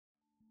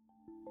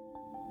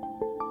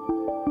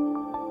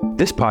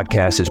This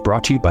podcast is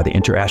brought to you by the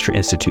InterAstra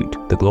Institute,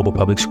 the global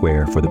public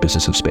square for the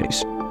business of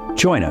space.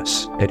 Join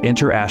us at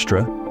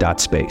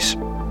interastra.space.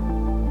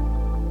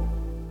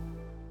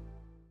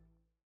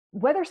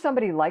 Whether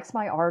somebody likes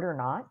my art or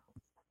not,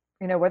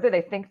 whether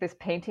they think this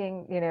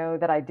painting,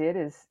 that I did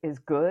is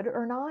good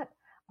or not,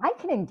 I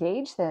can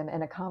engage them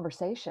in a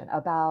conversation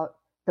about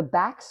the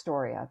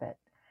backstory of it,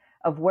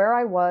 of where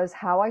I was,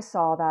 how I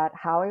saw that,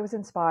 how I was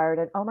inspired,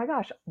 and oh my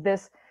gosh,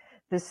 this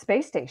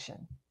space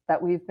station that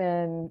we've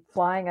been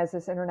flying as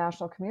this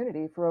international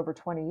community for over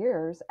 20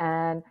 years,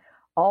 and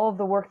all of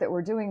the work that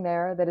we're doing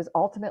there that is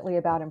ultimately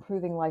about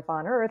improving life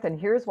on Earth, and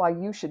here's why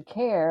you should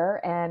care.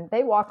 And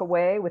they walk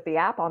away with the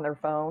app on their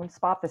phone,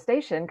 Spot the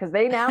Station, because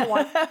they now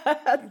want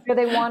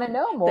they want to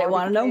know more. They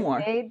want to know more.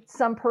 Made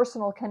some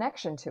personal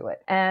connection to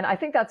it, and I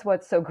think that's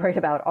what's so great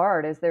about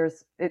art is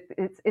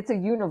it's a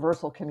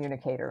universal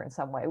communicator in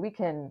some way. We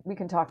can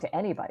talk to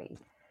anybody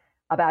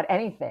about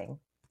anything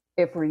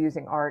if we're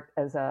using art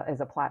as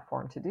a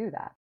platform to do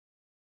that.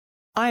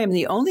 I am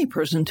the only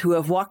person to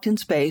have walked in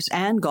space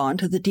and gone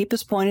to the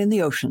deepest point in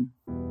the ocean.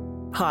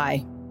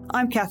 Hi,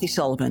 I'm Kathy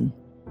Sullivan,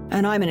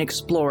 and I'm an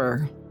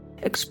explorer.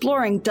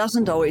 Exploring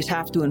doesn't always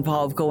have to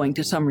involve going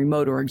to some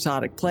remote or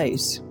exotic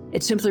place.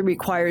 It simply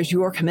requires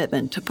your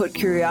commitment to put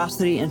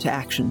curiosity into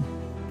action.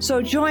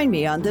 So join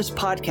me on this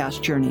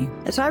podcast journey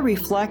as I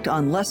reflect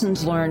on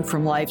lessons learned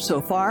from life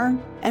so far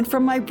and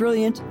from my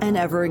brilliant and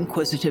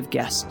ever-inquisitive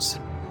guests.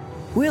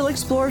 We'll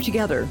explore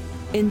together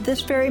in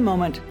this very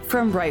moment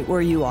from right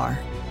where you are.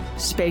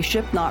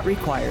 Spaceship not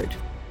required.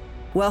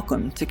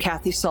 Welcome to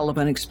Kathy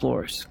Sullivan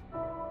Explores.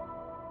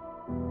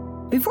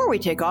 Before we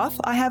take off,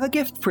 I have a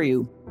gift for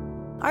you.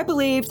 I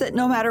believe that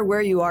no matter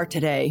where you are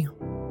today,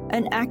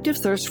 an active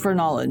thirst for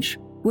knowledge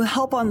will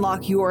help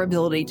unlock your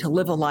ability to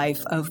live a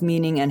life of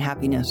meaning and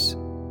happiness.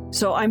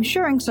 So I'm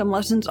sharing some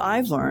lessons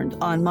I've learned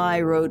on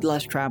my road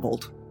less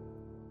traveled.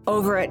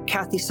 Over at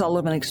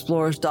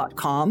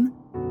KathySullivanExplores.com,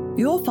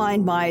 you'll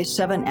find my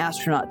 7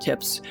 astronaut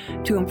tips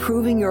to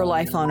improving your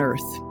life on Earth.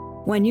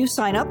 When you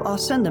sign up, I'll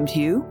send them to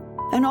you,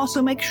 and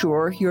also make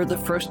sure you're the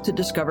first to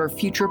discover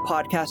future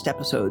podcast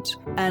episodes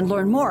and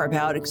learn more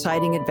about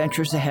exciting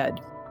adventures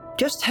ahead.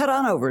 Just head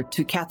on over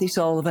to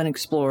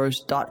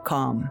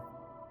KathySullivanExplores.com.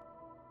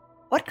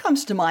 What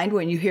comes to mind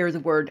when you hear the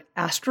word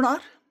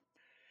astronaut?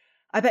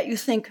 I bet you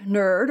think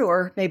nerd,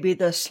 or maybe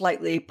the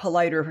slightly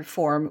politer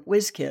form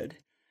whiz kid.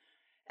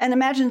 And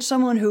imagine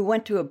someone who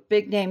went to a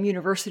big-name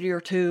university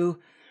or two,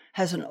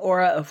 has an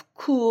aura of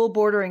cool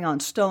bordering on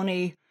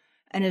stony,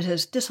 and is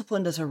as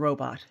disciplined as a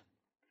robot.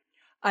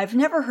 I've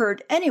never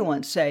heard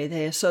anyone say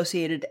they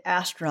associated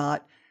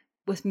astronaut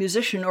with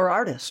musician or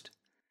artist.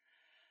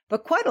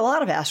 But quite a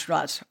lot of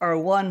astronauts are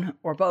one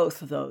or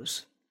both of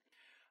those.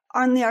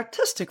 On the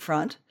artistic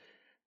front,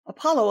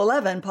 Apollo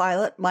 11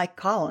 pilot Mike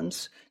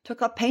Collins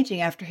took up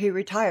painting after he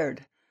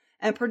retired,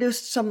 and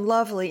produced some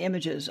lovely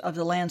images of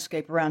the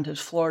landscape around his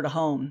Florida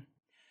home.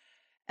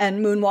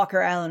 And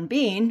moonwalker Alan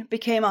Bean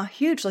became a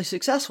hugely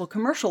successful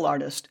commercial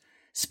artist,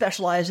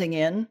 specializing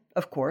in,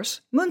 of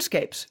course,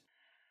 moonscapes.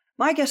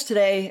 My guest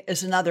today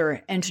is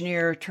another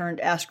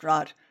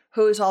engineer-turned-astronaut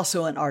who is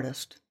also an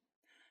artist.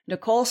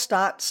 Nicole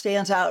Stott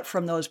stands out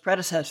from those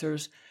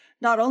predecessors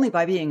not only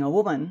by being a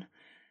woman,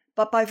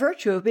 but by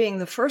virtue of being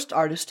the first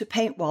artist to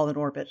paint while in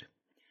orbit.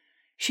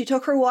 She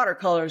took her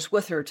watercolors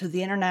with her to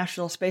the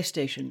International Space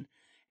Station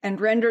and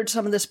rendered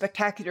some of the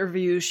spectacular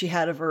views she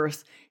had of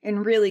Earth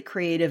in really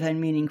creative and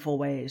meaningful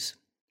ways.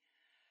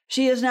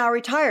 She is now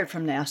retired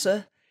from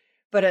NASA,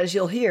 but as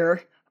you'll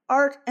hear,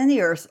 art and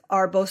the Earth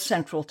are both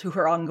central to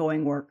her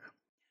ongoing work.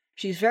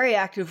 She's very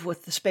active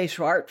with the Space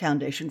for Art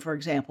Foundation, for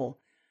example,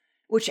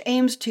 which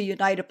aims to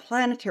unite a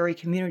planetary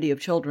community of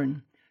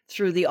children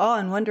through the awe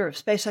and wonder of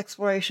space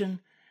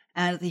exploration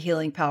and the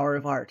healing power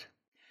of art.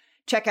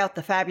 Check out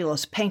the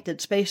fabulous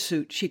painted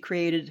spacesuit she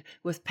created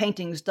with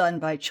paintings done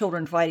by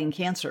children fighting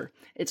cancer.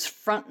 It's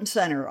front and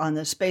center on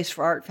the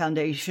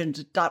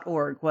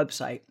spaceforartfoundations.org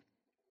website.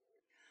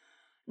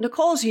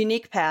 Nicole's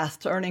unique path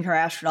to earning her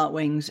astronaut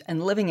wings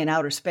and living in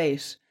outer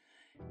space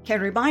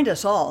can remind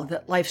us all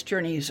that life's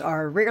journeys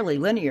are rarely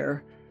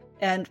linear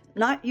and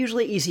not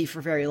usually easy for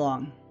very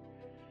long.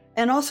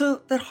 And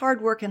also that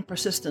hard work and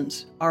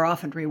persistence are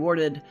often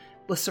rewarded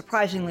with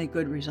surprisingly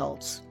good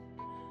results.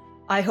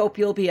 I hope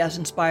you'll be as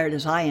inspired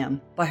as I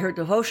am by her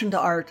devotion to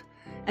art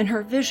and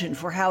her vision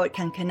for how it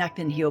can connect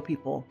and heal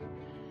people,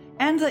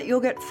 and that you'll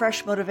get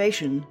fresh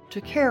motivation to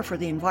care for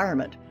the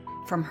environment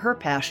from her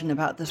passion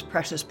about this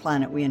precious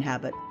planet we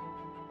inhabit.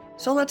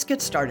 So let's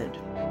get started.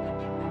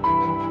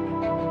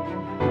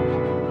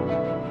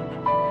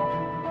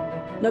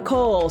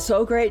 Nicole,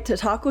 so great to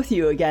talk with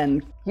you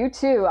again. You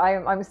too.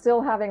 I'm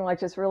still having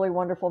just really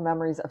wonderful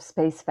memories of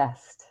Space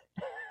Fest.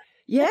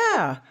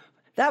 Yeah.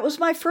 That was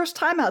my first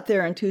time out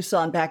there in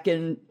Tucson back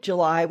in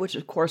July, which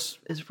of course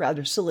is a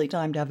rather silly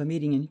time to have a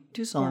meeting in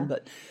Tucson,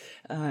 but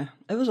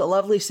it was a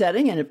lovely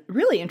setting and a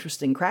really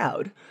interesting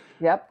crowd.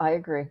 Yep, I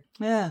agree.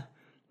 Yeah,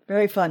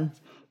 very fun.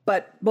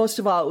 But most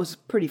of all, it was a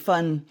pretty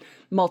fun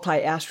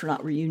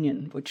multi-astronaut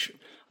reunion, which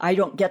I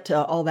don't get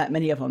to all that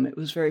many of them. It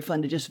was very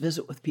fun to just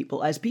visit with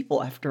people as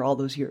people after all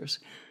those years.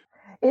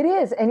 It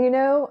is. And,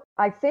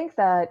 I think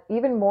that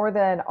even more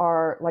than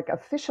our like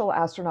official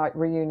astronaut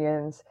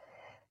reunions,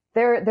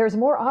 there's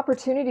more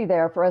opportunity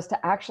there for us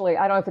to actually,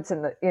 I don't know if it's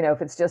in the,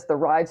 if it's just the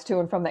rides to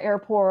and from the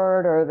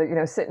airport or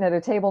the, sitting at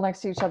a table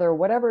next to each other or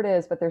whatever it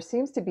is, but there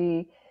seems to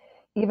be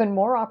even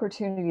more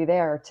opportunity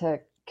there to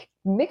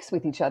mix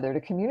with each other, to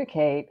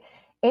communicate,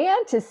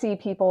 and to see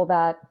people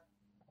that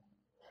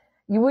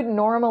you wouldn't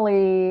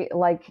normally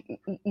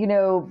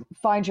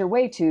find your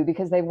way to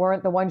because they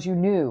weren't the ones you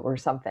knew or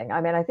something.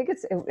 I mean, I think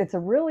it's a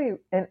really,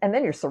 and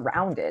then you're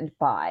surrounded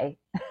by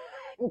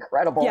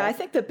incredible. Yeah, I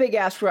think the big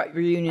astronaut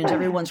reunions,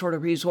 everyone sort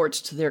of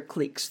resorts to their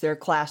cliques, their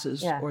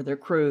classes, or their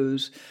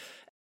crews.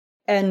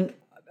 And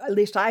at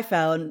least I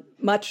found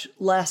much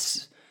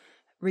less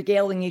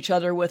regaling each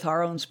other with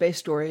our own space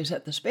stories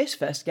at the Space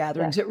Fest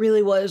gatherings. It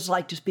really was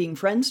like just being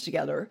friends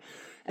together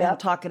and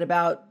talking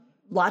about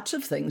lots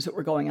of things that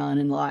were going on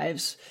in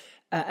lives.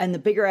 And the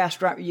bigger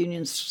astronaut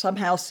reunions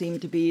somehow seem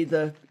to be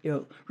the,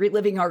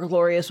 reliving our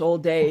glorious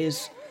old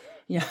days.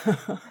 Yeah.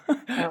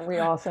 Aren't we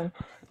awesome?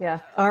 Yeah.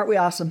 Aren't we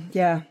awesome?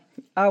 Yeah.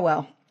 Oh,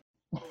 well.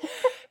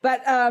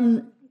 But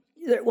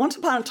once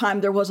upon a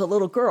time, there was a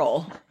little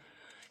girl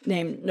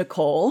named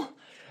Nicole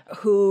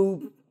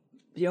who,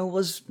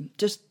 was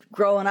just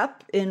growing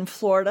up in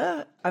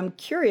Florida. I'm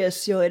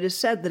curious, it is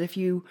said that if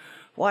you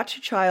watch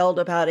a child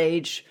about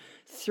age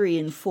 3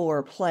 and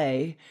 4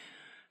 play,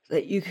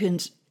 that you can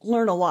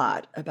learn a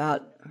lot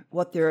about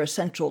what their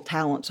essential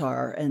talents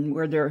are and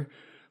where they're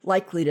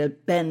likely to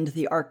bend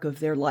the arc of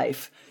their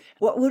life.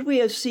 What would we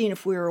have seen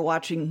if we were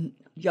watching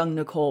young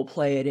Nicole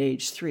play at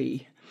age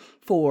 3,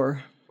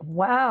 4?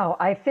 Wow.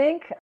 I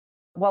think,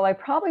 I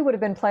probably would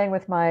have been playing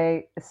with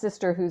my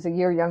sister who's a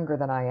year younger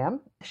than I am,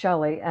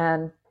 Shelley,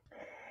 and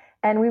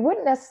we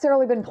wouldn't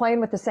necessarily been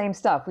playing with the same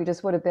stuff. We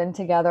just would have been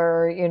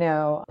together,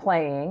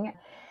 playing.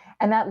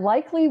 And that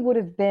likely would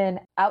have been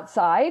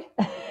outside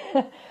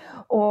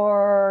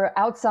or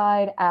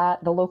outside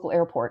at the local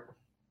airport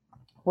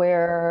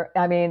where,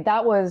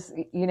 that was,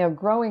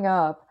 growing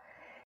up,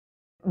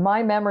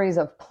 my memories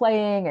of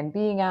playing and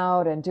being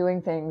out and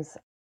doing things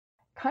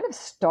kind of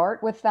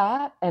start with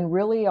that and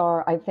really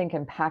are, I think,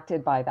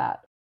 impacted by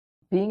that.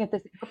 Being at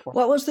this airport.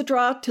 What was the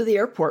draw to the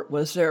airport?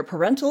 Was there a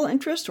parental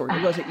interest or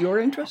was it your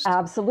interest?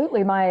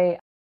 Absolutely. I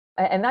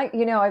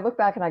look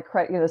back and I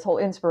credit this whole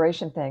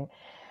inspiration thing.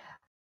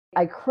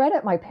 I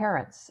credit my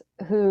parents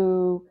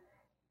who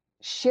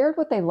shared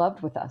what they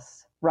loved with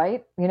us,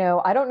 right?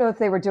 I don't know if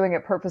they were doing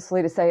it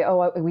purposely to say,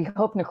 oh, we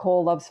hope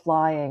Nicole loves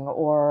flying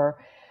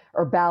or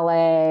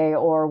ballet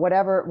or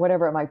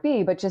whatever it might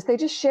be, but they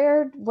just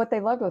shared what they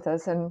loved with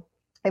us. And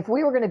if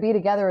we were going to be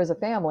together as a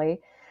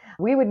family,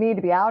 we would need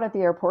to be out at the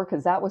airport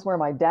because that was where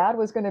my dad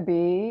was going to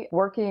be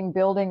working,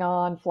 building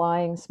on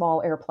flying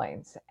small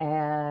airplanes.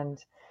 And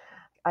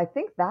I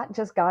think that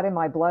just got in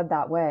my blood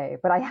that way.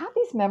 But I have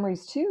these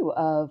memories too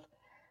of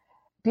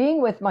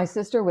being with my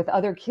sister with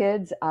other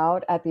kids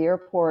out at the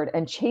airport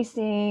and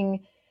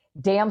chasing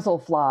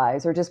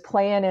damselflies or just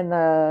playing in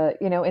the,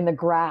 in the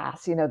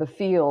grass, the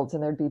fields,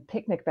 and there'd be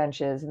picnic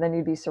benches. And then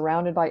you'd be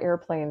surrounded by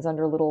airplanes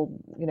under little,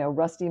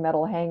 rusty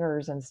metal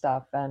hangars and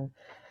stuff. And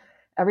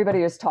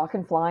everybody was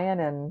talking flying,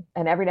 and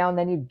every now and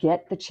then you'd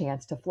get the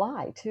chance to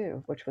fly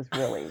too, which was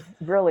really,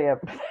 really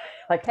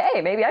like,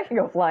 hey, maybe I can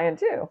go flying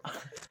too.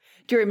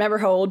 Do you remember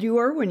how old you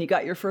were when you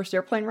got your first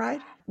airplane ride?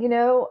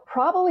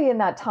 Probably in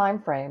that time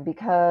frame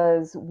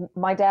because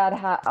my dad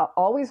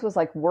always was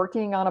like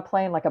working on a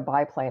plane, like a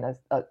biplane,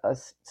 a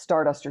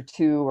Starduster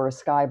 2 or a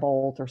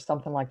Skybolt or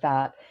something like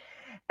that.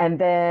 And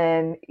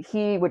then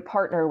he would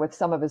partner with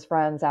some of his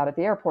friends out at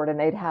the airport and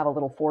they'd have a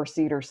little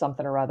 4-seat or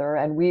something or other.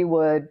 And we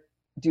would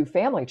do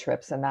family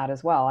trips in that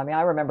as well.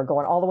 I remember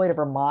going all the way to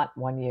Vermont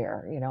one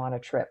year, on a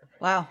trip.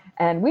 Wow.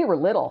 And we were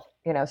little,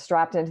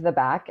 strapped into the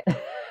back.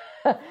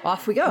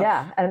 Off we go.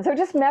 Yeah. And so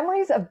just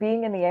memories of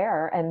being in the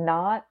air and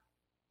not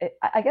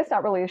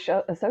really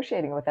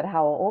associating with it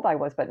how old I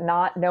was, but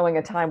not knowing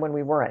a time when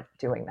we weren't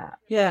doing that.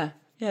 Yeah.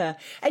 Yeah.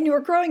 And you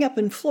were growing up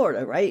in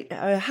Florida, right?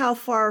 How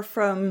far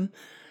from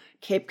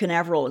Cape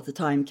Canaveral at the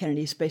time,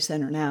 Kennedy Space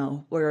Center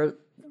now, where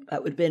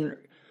that would have been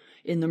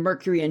in the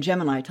Mercury and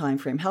Gemini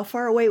timeframe. How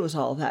far away was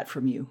all of that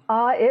from you?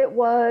 It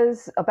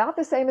was about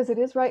the same as it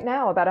is right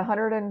now, about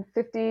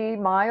 150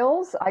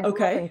 miles. I grew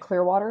up in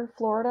Clearwater,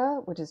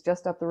 Florida, which is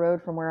just up the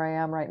road from where I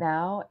am right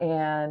now.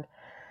 And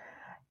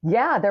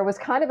yeah, there was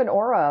kind of an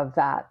aura of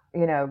that,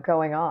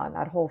 going on,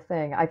 that whole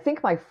thing. I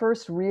think my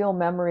first real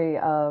memory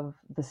of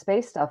the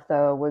space stuff,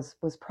 though, was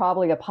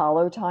probably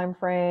Apollo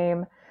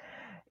timeframe.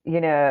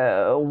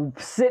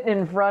 Sitting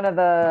in front of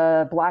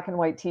the black and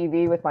white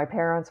TV with my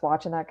parents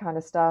watching that kind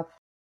of stuff.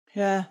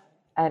 Yeah.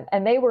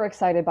 And they were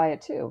excited by it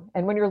too.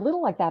 And when you're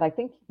little like that, I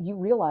think you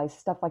realize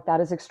stuff like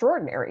that is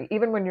extraordinary,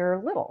 even when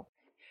you're little.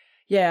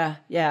 Yeah.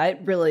 Yeah. I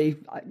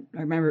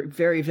remember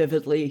very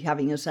vividly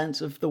having a sense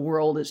of the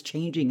world is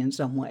changing in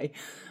some way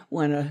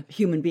when a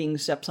human being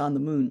steps on the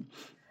moon.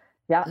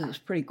 Yeah. That was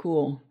pretty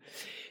cool.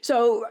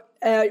 So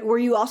were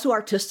you also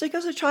artistic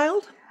as a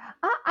child?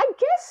 I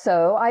guess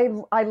so.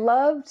 I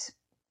loved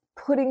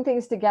putting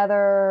things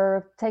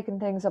together, taking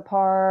things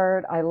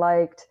apart. I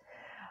liked,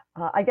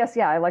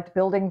 I liked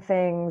building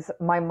things.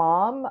 My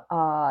mom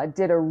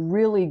did a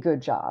really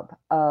good job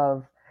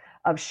of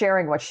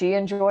sharing what she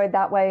enjoyed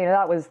that way.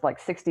 That was like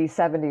 60s,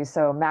 70s,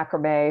 so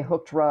macrame,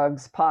 hooked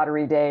rugs,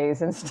 pottery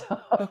days and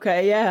stuff.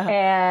 Okay, yeah.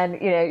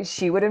 And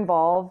she would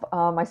involve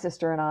my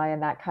sister and I in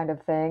that kind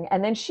of thing.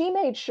 And then she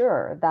made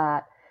sure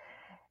that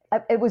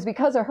it was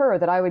because of her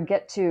that I would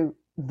get to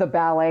the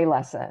ballet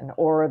lesson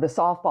or the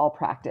softball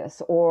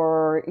practice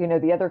or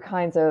the other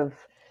kinds of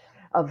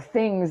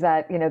things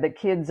that that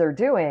kids are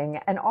doing.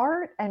 And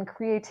art and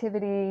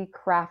creativity,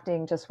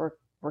 crafting just were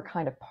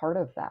kind of part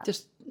of that.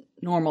 Just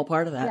normal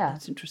part of that. Yeah.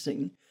 That's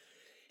interesting.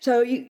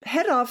 So you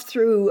head off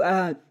through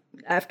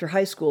after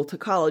high school to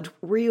college.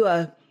 Were you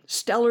a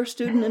stellar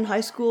student in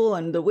high school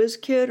and the whiz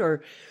kid,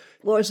 or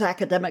what was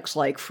academics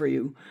like for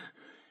you?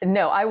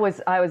 No, I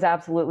was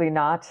absolutely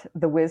not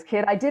the whiz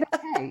kid. I did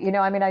okay.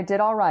 I did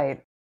all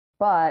right.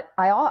 But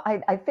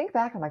I think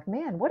back, I'm like,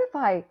 man, what if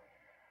I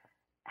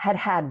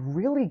had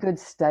really good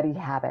study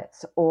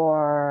habits,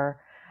 or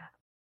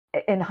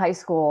in high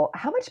school,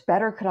 how much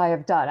better could I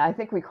have done? I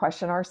think we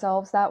question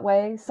ourselves that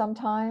way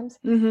sometimes.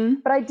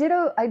 Mm-hmm. But I did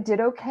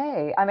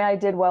okay. I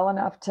did well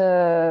enough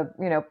to,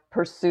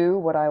 pursue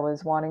what I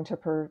was wanting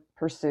to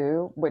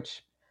pursue,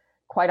 which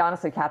quite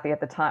honestly, Kathy, at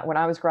the time when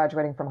I was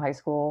graduating from high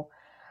school,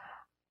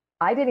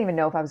 I didn't even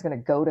know if I was going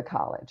to go to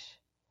college.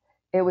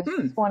 It was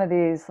just one of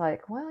these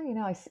like, well,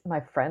 my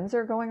friends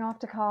are going off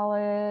to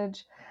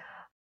college.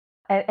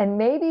 And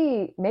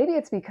maybe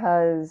it's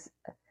because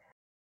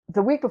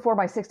the week before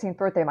my 16th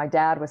birthday, my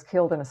dad was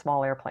killed in a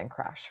small airplane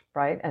crash,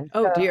 right? And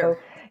dear.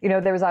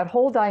 There was that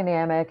whole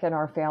dynamic in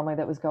our family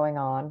that was going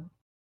on.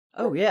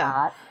 Oh,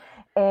 yeah.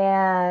 That.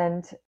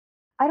 And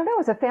I don't know,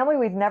 as a family,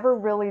 we'd never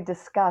really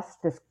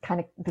discussed this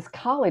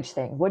college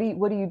thing. What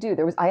do you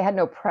do? I had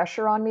no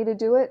pressure on me to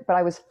do it, but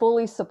I was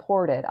fully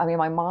supported.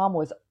 My mom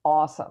was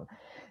awesome,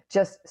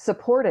 just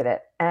supported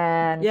it.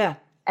 And yeah.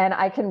 And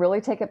I can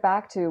really take it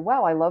back to,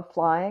 wow, I love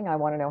flying. I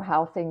want to know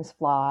how things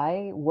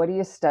fly. What do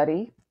you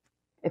study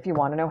if you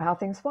want to know how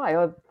things fly?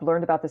 I've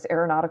learned about this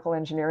aeronautical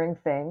engineering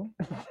thing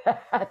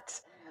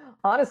that,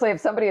 honestly, if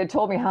somebody had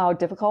told me how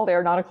difficult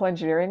aeronautical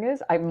engineering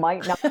is, I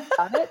might not have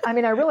done it.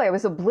 I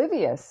was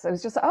oblivious. It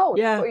was just,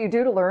 yeah. What you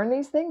do to learn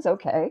these things?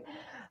 Okay,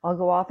 I'll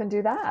go off and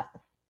do that.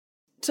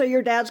 So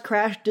your dad's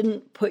crash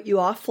didn't put you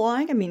off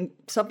flying?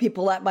 Some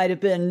people that might have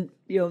been,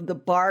 the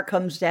bar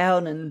comes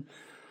down and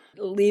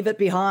leave it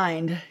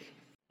behind.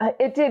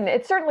 It didn't.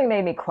 It certainly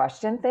made me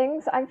question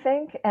things, I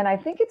think. And I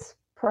think it's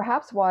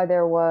perhaps why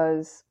there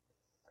was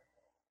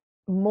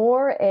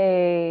more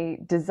a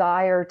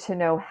desire to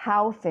know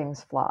how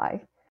things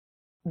fly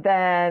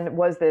than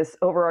was this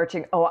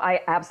overarching,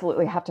 I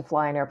absolutely have to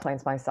fly in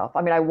airplanes myself.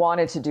 I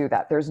wanted to do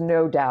that. There's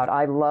no doubt.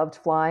 I loved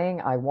flying.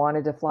 I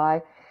wanted to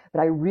fly. But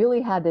I really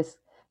had this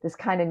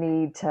kind of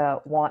need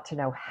to want to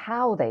know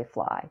how they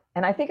fly.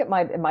 And I think it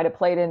might have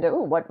played into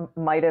what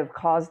might have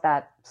caused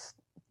that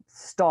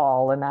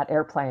stall in that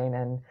airplane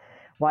and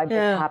why did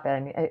it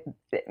happen?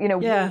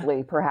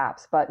 Weirdly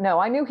perhaps. But no,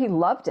 I knew he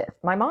loved it.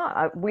 My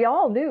mom, we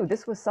all knew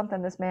this was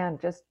something this man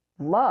just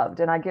loved.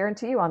 And I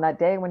guarantee you on that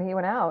day when he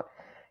went out,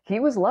 he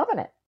was loving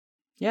it.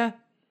 Yeah.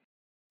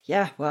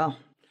 Yeah, well,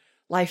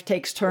 life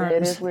takes turns.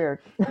 It is weird.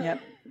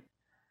 Yep.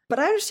 But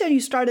I understand you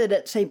started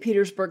at St.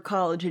 Petersburg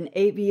College in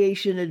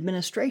aviation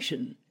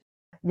administration.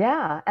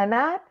 Yeah, and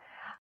that,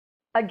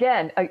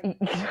 again, I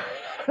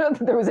don't know if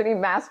there was any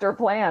master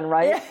plan,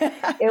 right?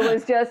 Yeah. It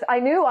was just, I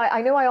knew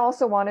I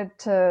also wanted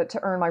to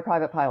earn my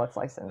private pilot's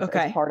license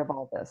as part of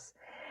all this.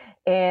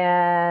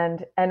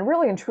 And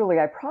really and truly,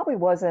 I probably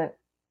wasn't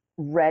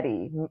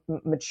ready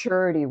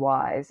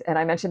maturity-wise. And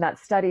I mentioned that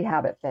study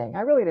habit thing.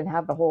 I really didn't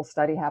have the whole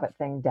study habit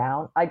thing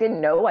down. I didn't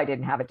know I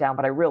didn't have it down,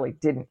 but I really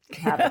didn't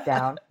have it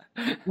down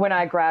when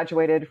I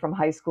graduated from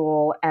high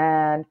school.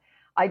 And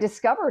I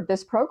discovered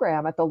this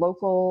program at the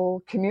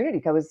local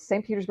community. It was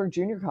St. Petersburg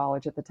Junior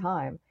College at the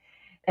time.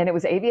 And it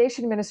was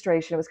aviation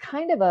administration. It was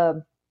kind of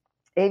a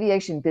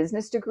aviation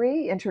business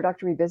degree,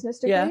 introductory business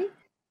degree. Yeah.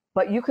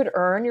 But you could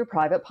earn your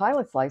private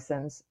pilot's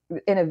license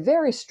in a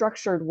very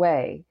structured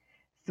way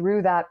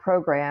through that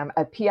program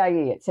at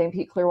PIE, at St.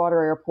 Pete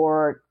Clearwater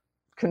Airport,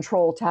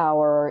 control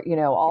tower,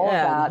 all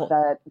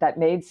of that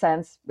made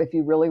sense if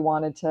you really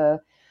wanted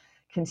to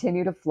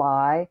continue to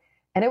fly.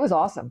 And it was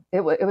awesome.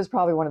 It was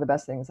probably one of the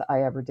best things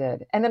I ever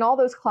did. And then all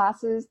those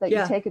classes that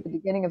you take at the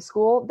beginning of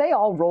school, they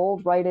all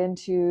rolled right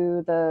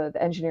into the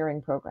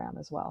engineering program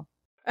as well.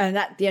 And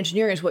the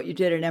engineering is what you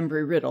did at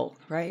Embry-Riddle,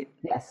 right?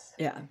 Yes.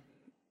 Yeah.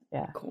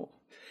 Yeah. Cool.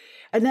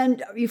 And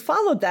then you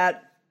followed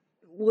that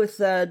with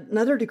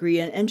another degree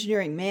in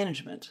engineering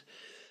management.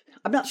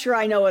 I'm not sure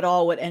I know at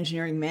all what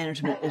engineering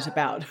management is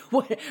about.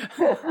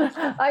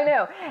 I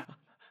know.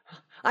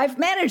 I've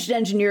managed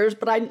engineers,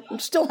 but I'm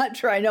still not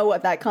sure I know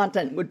what that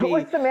content would be. But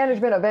what's the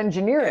management of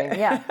engineering?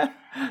 Yeah.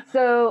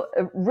 So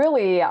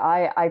really,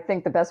 I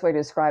think the best way to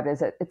describe it is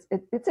that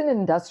it's an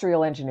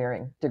industrial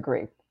engineering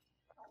degree.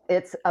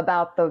 It's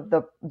about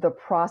the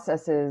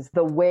processes,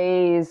 the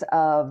ways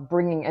of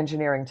bringing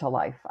engineering to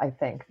life, I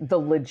think, the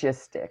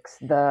logistics,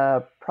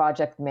 the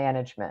project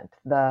management,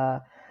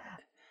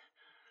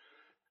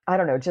 I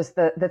don't know, just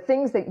the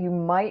things that you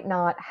might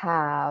not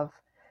have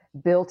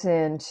built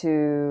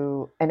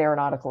into an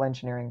aeronautical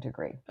engineering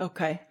degree.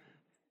 Okay.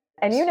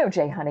 And you know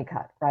Jay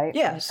Honeycutt, right?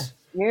 Yes.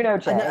 You know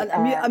Jay.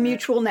 A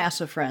mutual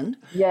NASA friend.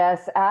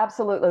 Yes,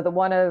 absolutely.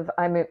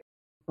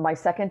 My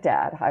second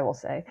dad, I will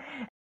say.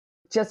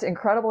 Just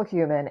incredible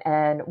human.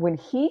 And when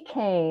he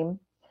came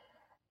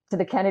to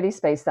the Kennedy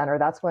Space Center,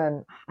 that's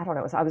when, I don't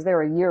know, I was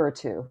there a year or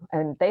two,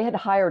 and they had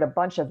hired a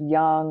bunch of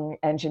young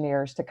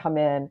engineers to come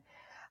in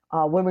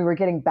when we were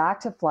getting back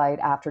to flight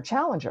after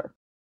Challenger.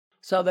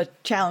 So the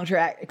Challenger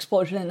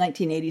explosion in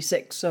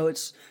 1986. So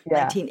it's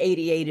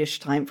 1988-ish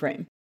time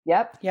frame.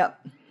 Yep.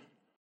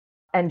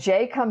 And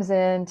Jay comes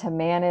in to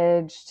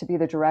manage, to be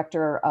the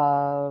director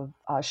of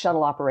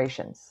shuttle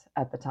operations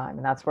at the time.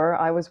 And that's where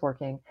I was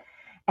working.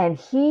 And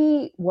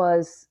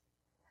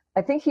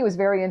I think he was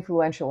very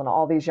influential in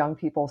all these young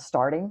people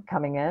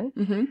coming in.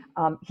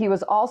 Mm-hmm. He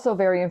was also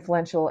very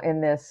influential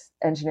in this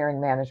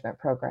engineering management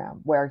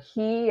program, where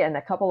he and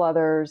a couple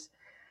others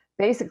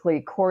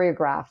basically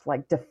choreographed,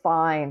 like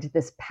defined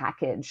this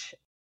package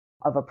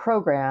of a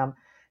program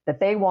that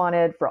they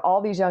wanted for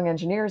all these young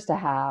engineers to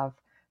have,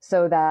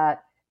 so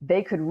that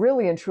they could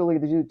really and truly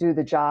do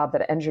the job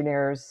that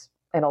engineers,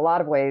 in a lot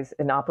of ways,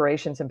 in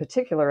operations in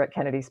particular at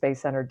Kennedy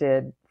Space Center,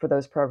 did for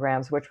those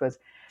programs, which was,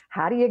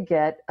 how do you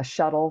get a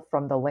shuttle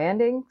from the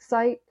landing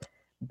site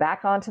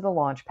back onto the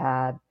launch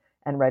pad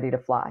and ready to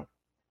fly?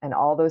 And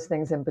all those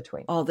things in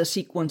between. All the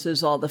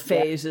sequences, all the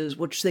phases,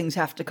 which things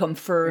have to come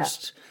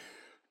first,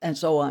 and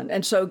so on.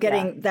 And so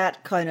getting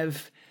that kind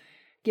of,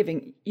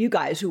 giving you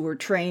guys who were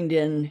trained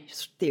in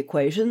the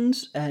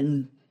equations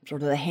and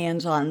sort of the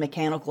hands-on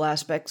mechanical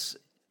aspects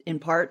in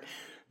part,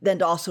 then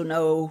to also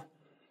know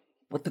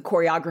what the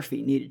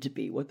choreography needed to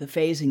be, what the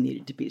phasing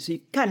needed to be. So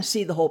you kind of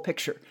see the whole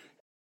picture.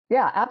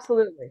 Yeah,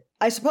 absolutely.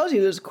 I suppose he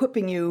was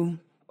equipping you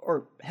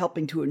or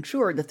helping to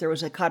ensure that there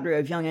was a cadre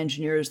of young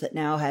engineers that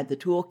now had the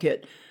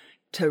toolkit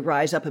to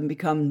rise up and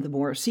become the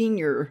more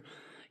senior,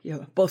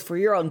 both for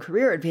your own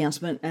career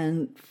advancement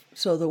and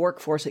so the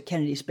workforce at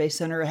Kennedy Space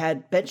Center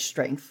had bench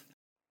strength.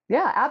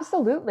 Yeah,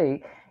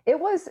 absolutely. It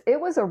was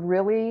a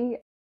really,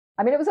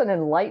 it was an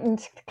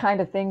enlightened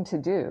kind of thing to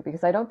do,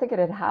 because I don't think it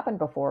had happened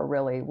before,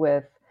 really,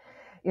 with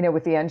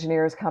the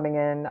engineers coming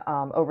in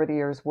over the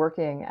years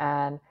working,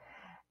 and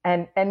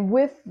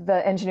with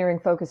the engineering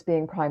focus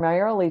being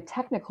primarily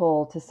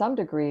technical to some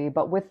degree,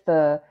 but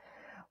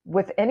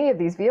with any of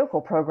these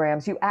vehicle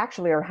programs, you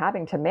actually are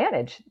having to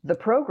manage the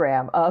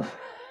program of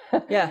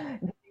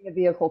getting a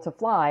vehicle to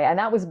fly. And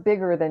that was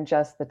bigger than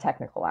just the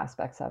technical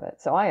aspects of it.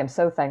 So I am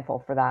so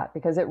thankful for that,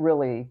 because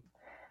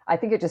I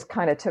think it just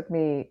kind of took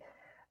me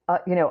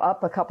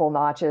up a couple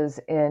notches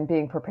in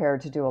being prepared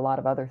to do a lot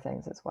of other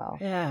things as well.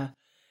 Yeah.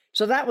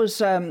 So that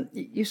was,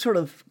 you sort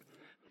of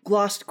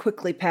glossed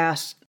quickly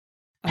past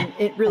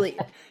it really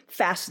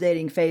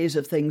fascinating phase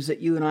of things that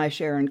you and I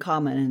share in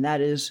common. And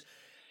that is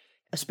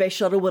a space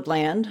shuttle would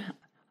land,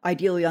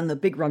 ideally on the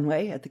big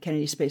runway at the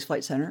Kennedy Space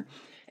Flight Center.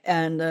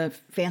 And the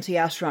fancy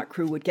astronaut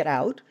crew would get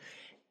out,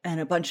 and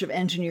a bunch of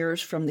engineers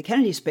from the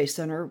Kennedy Space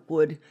Center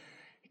would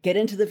get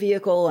into the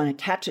vehicle and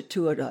attach it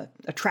to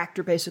a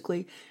tractor,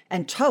 basically,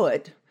 and tow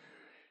it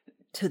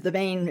to the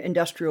main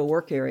industrial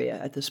work area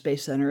at the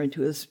Space Center,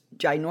 into this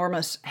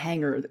ginormous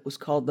hangar that was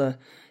called the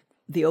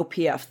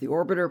OPF, the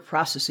Orbiter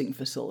Processing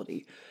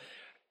Facility.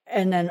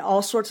 And then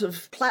all sorts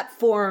of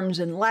platforms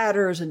and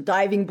ladders and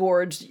diving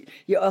boards,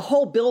 a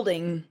whole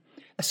building,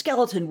 a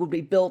skeleton would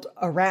be built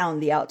around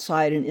the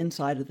outside and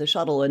inside of the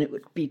shuttle, and it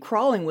would be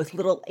crawling with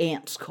little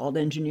ants called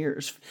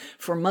engineers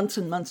for months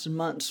and months and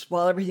months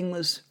while everything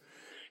was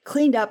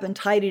cleaned up and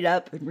tidied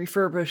up and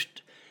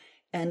refurbished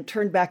and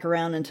turned back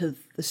around into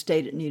the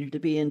state it needed to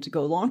be in to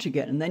go launch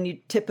again. And then you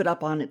tip it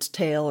up on its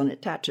tail and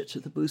attach it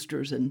to the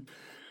boosters and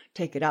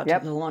take it out to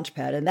the launch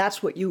pad. And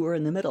that's what you were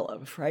in the middle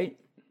of, right?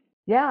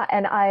 Yeah.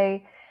 And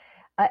I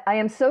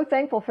am so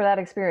thankful for that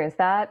experience.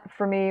 That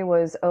for me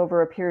was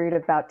over a period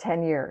of about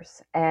 10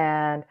 years.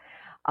 And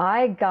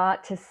I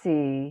got to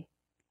see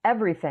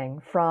everything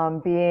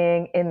from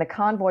being in the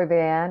convoy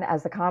van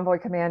as the convoy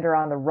commander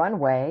on the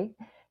runway,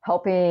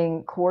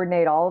 helping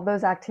coordinate all of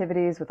those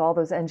activities with all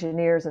those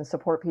engineers and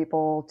support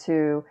people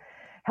to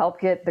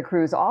help get the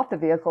crews off the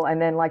vehicle.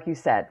 And then, like you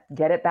said,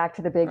 get it back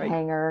to the big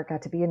hangar,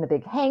 got to be in the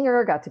big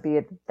hangar, got to be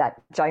at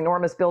that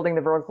ginormous building,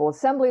 the vertical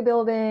assembly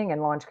building,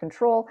 and launch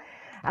control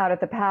out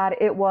at the pad.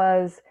 It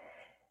was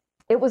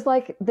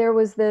like there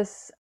was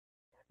this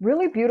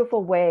really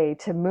beautiful way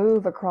to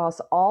move across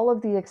all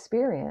of the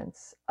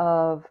experience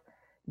of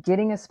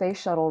getting a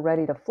space shuttle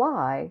ready to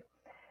fly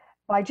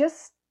by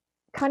just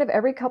kind of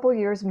every couple of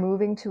years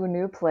moving to a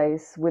new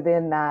place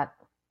within that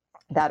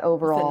that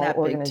overall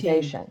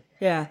organization.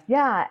 Yeah.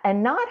 Yeah.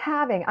 And not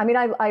having, I mean,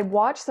 I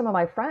watched some of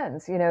my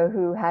friends,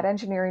 who had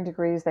engineering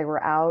degrees. They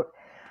were out,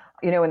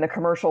 in the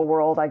commercial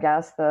world, I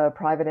guess, the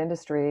private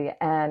industry,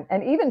 and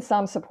even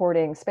some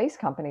supporting space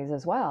companies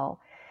as well.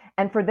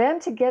 And for them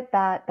to get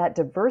that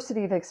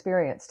diversity of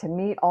experience, to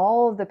meet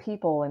all of the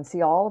people and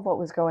see all of what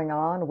was going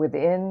on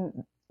within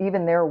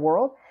even their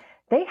world,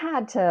 they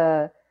had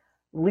to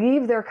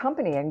leave their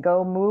company and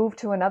go move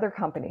to another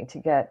company to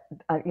get,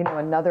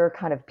 another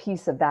kind of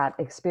piece of that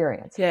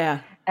experience. Yeah.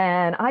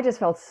 And I just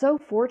felt so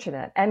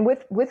fortunate. And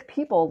with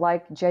people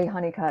like Jay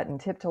Honeycutt and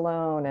Tip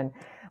Talone and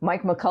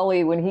Mike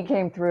McCulley, when he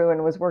came through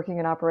and was working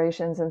in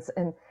operations,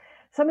 and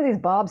some of these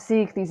Bob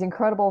Seek, these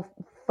incredible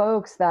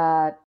folks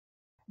that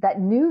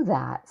knew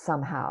that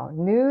somehow,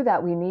 knew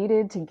that we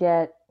needed to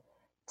get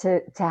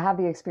to have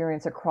the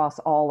experience across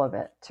all of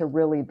it to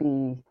really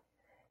be,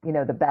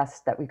 the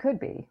best that we could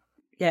be.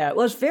 Yeah, it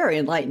was very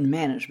enlightened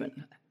management,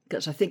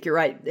 because I think you're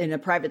right. In a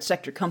private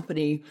sector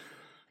company,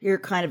 you're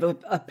kind of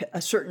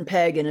a certain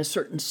peg in a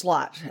certain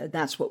slot, and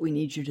that's what we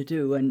need you to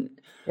do. And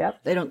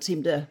they don't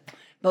seem to,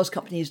 most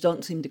companies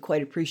don't seem to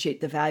quite appreciate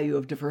the value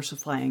of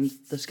diversifying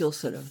the skill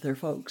set of their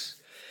folks.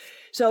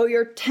 So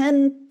you're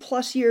 10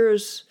 plus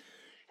years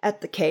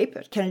at the Cape,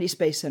 at Kennedy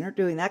Space Center,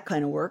 doing that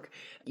kind of work.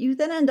 You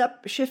then end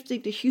up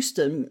shifting to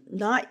Houston,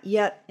 not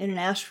yet in an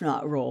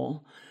astronaut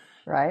role,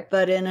 right,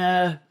 but in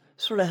a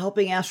sort of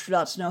helping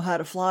astronauts know how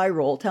to fly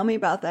role. Tell me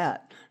about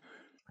that.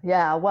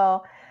 Yeah,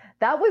 well,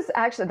 that was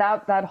actually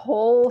that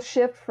whole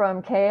shift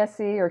from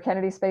KSC or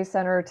Kennedy Space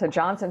Center to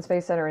Johnson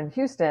Space Center in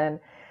Houston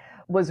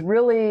was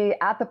really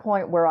at the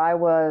point where I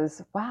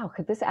was, wow,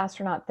 could this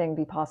astronaut thing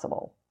be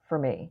possible for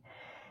me?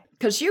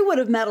 Because you would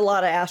have met a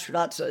lot of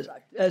astronauts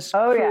as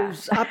oh,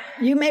 crews. Yeah.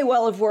 You may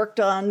well have worked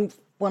on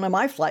one of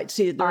my flights.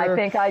 Either I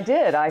think I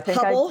did.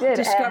 Hubble,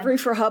 Discovery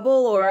for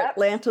Hubble, or Yep.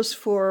 Atlantis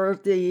for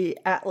the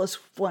Atlas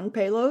 1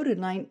 payload in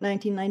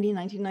 1990,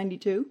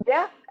 1992.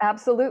 Yeah,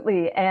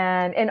 absolutely.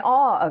 And in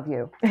awe of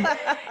you.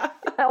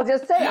 I'll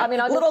just say, I mean,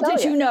 I'll just Little tell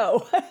did you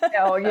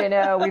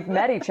know. We've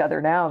met each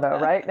other now, though,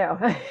 right? No.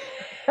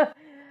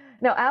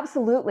 No,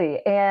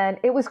 absolutely. And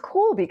it was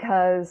cool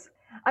because,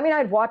 I mean,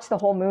 I'd watched the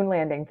whole moon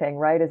landing thing,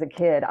 right, as a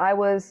kid. I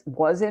was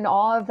in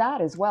awe of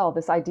that as well.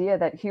 This idea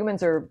that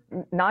humans are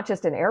not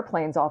just in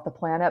airplanes off the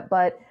planet,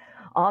 but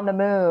on the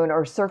moon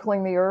or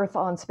circling the Earth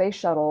on space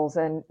shuttles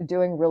and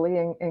doing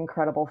really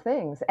incredible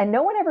things. And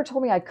no one ever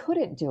told me I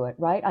couldn't do it,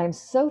 right? I'm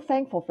so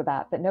thankful for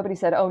that nobody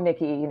said, oh,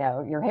 Nikki,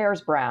 your hair's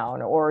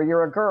brown, or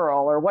you're a girl,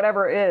 or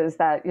whatever it is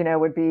that,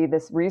 would be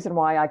this reason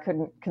why I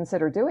couldn't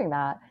consider doing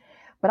that.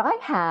 But I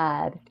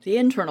had the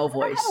internal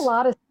voice. I had a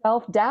lot of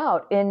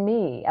self-doubt in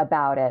me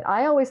about it.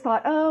 I always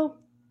thought,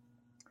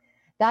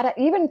 that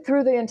even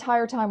through the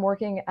entire time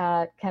working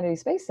at Kennedy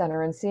Space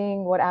Center and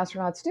seeing what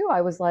astronauts do,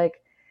 I was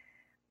like,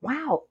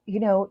 wow,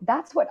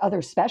 that's what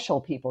other special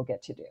people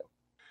get to do.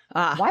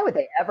 Why would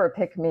they ever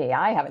pick me?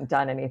 I haven't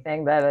done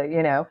anything, but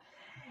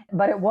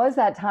But it was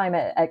that time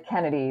at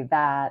Kennedy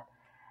that,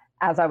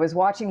 as I was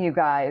watching you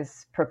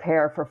guys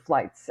prepare for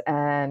flights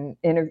and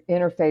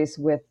interface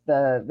with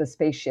the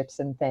spaceships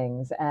and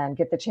things and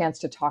get the chance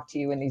to talk to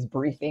you in these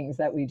briefings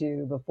that we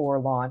do before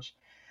launch,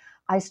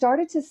 I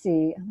started to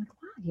see, I'm like,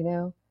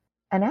 wow,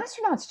 an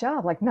astronaut's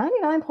job, like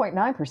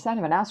 99.9%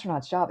 of an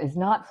astronaut's job is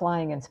not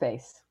flying in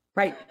space.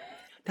 Right.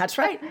 That's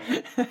right.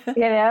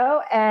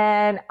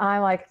 And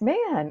I'm like,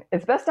 man,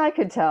 as best I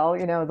could tell,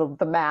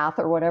 the math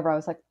or whatever, I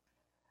was like,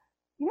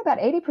 about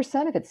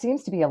 80% of it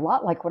seems to be a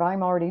lot like what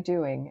I'm already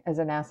doing as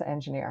a NASA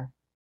engineer.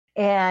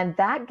 And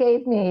that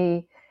gave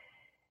me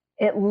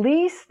at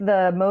least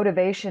the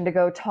motivation to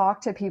go talk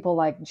to people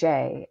like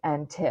Jay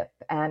and Tip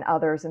and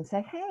others and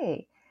say,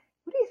 hey,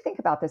 what do you think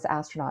about this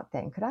astronaut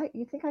thing?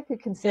 You think I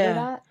could consider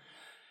that?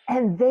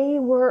 And they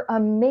were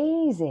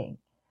amazing.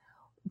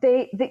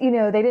 They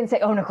didn't say,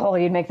 oh, Nicole,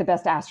 you'd make the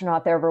best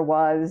astronaut there ever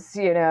was,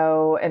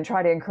 and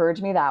try to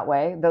encourage me that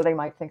way, though they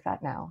might think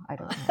that now. I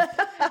don't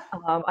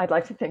know. I'd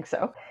like to think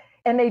so.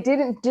 And they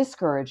didn't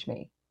discourage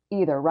me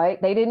either,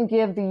 right? They didn't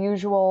give the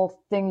usual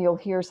thing you'll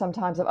hear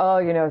sometimes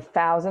of,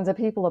 thousands of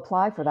people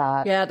apply for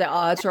that. Yeah, the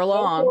odds are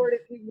long. Go for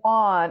it if you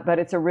want, but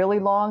it's a really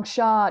long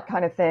shot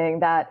kind of thing.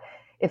 That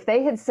if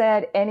they had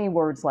said any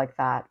words like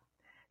that,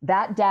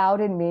 that doubt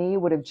in me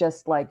would have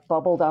just like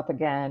bubbled up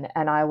again,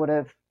 and I would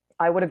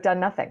have done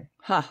nothing.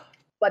 Huh.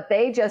 But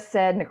they just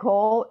said,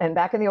 Nicole, and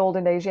back in the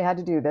olden days, you had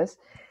to do this,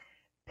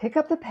 pick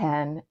up the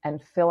pen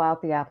and fill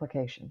out the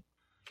application.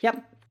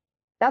 Yep.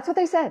 That's what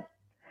they said.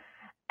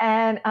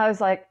 And I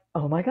was like,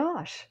 oh my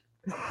gosh,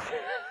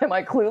 am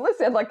I clueless?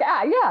 And like,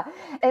 yeah.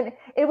 And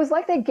it was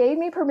like they gave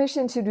me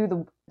permission to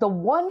do the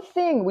one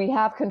thing we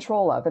have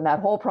control of in that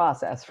whole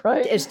process,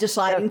 right? Is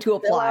deciding to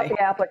apply. Fill out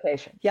the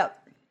application. Yep.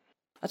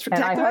 That's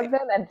exactly. And I hug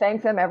them and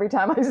thank them every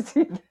time I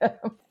see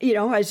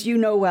them. As you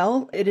know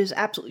well, it is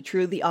absolutely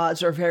true. The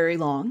odds are very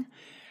long.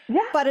 Yeah.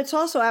 But it's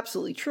also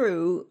absolutely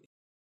true.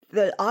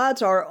 The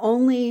odds are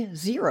only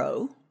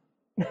 0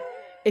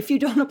 if you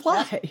don't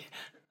apply.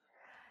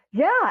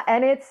 Yeah.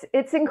 And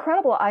it's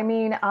incredible. I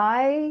mean,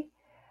 I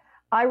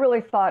I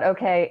really thought,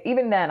 okay,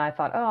 even then I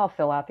thought, oh, I'll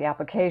fill out the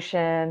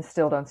application,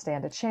 still don't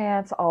stand a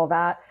chance, all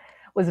that.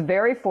 Was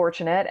very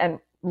fortunate and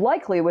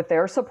likely with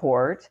their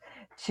support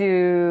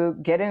to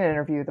get an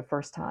interview the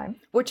first time.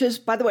 Which is,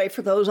 by the way,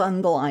 for those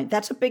on the line,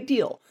 that's a big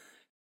deal.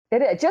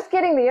 It is. Just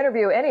getting the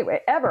interview anyway,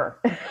 ever.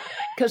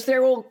 Because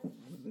there will,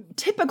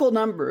 typical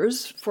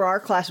numbers for our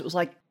class, it was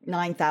like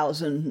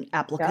 9,000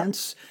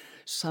 applicants. Yep.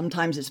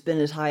 Sometimes it's been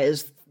as high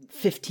as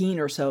 15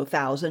 or so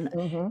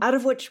thousand, out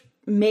of which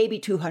maybe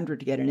 200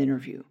 to get an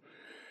interview.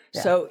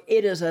 Yeah. So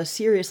it is a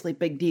seriously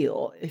big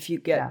deal if you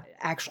get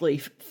actually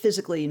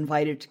physically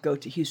invited to go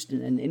to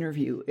Houston and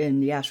interview in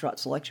the astronaut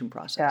selection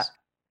process.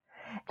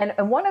 Yeah.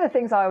 And one of the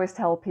things I always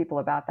tell people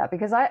about that,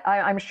 because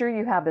I'm sure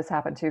you have this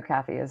happen too,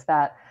 Kathy, is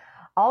that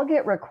I'll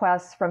get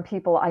requests from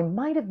people I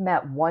might have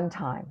met one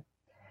time,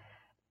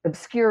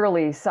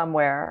 obscurely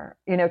somewhere,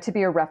 to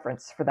be a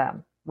reference for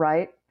them,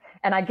 right?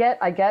 And I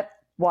get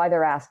why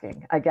they're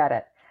asking. I get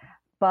it.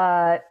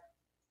 But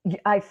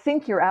I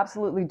think you're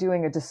absolutely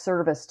doing a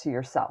disservice to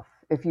yourself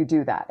if you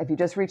do that. If you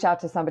just reach out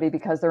to somebody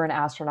because they're an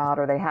astronaut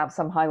or they have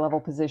some high-level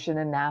position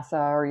in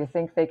NASA or you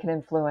think they can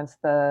influence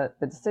the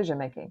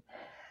decision-making.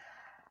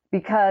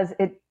 Because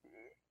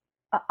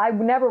I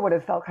never would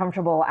have felt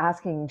comfortable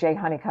asking Jay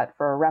Honeycutt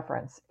for a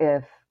reference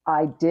if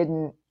I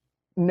didn't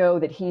know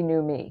that he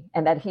knew me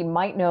and that he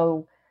might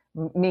know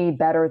me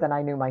better than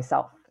I knew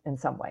myself in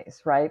some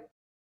ways, right?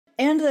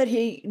 And that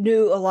he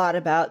knew a lot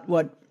about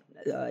what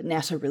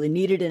NASA really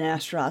needed in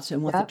astronauts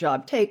and what the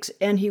job takes,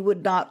 and he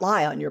would not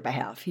lie on your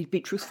behalf. He'd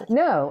be truthful.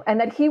 No, and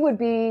that he would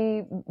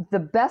be the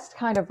best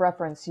kind of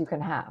reference you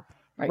can have,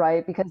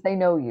 right? Because they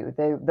know you.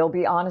 They'll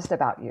be honest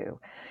about you.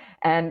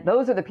 And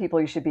those are the people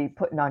you should be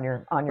putting on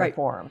your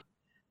form,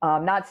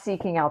 not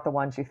seeking out the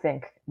ones you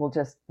think will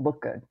just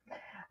look good.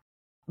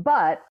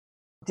 But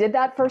did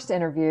that first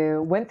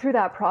interview, went through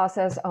that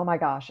process. Oh my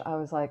gosh, I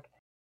was like,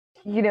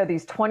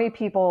 these 20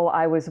 people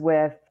I was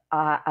with,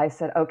 I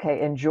said,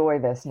 okay, enjoy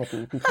this,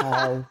 Nikki,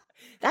 because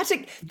that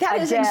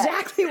is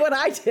exactly what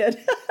I did.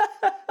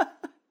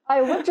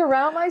 I looked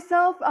around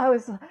myself. I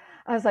was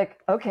like,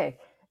 okay,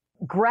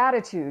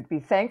 gratitude, be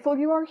thankful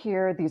you are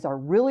here. These are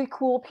really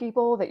cool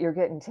people that you're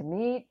getting to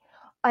meet.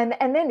 And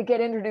then to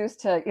get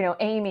introduced to,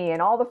 Amy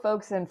and all the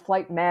folks in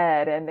Flight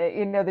Med and,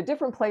 the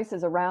different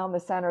places around the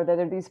center that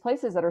are these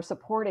places that are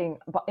supporting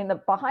in the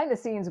behind the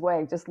scenes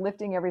way, just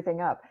lifting everything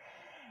up.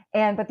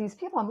 But these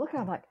people I'm looking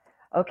at, I'm like,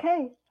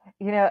 okay,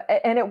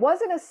 and it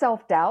wasn't a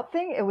self-doubt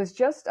thing. It was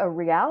just a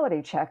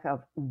reality check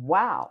of,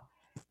 wow,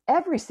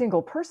 every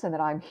single person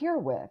that I'm here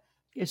with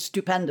is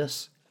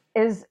stupendous,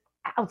 is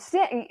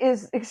outstanding,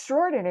 is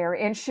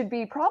extraordinary, and should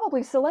be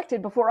probably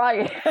selected before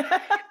I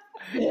am.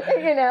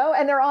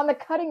 And they're on the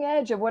cutting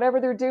edge of whatever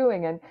they're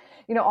doing and,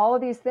 all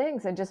of these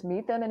things, and just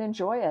meet them and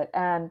enjoy it.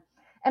 And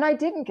I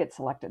didn't get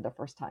selected the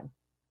first time.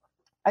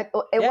 It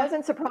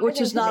wasn't surprising.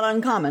 Which is not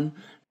uncommon.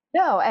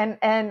 No,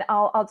 and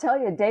I'll tell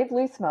you, Dave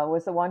Leesma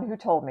was the one who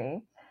told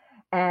me,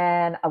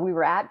 and we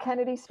were at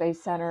Kennedy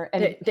Space Center.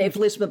 And Dave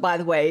Leesma, by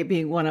the way,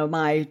 being one of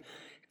my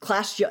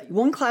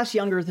one class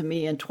younger than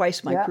me and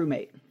twice my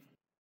crewmate.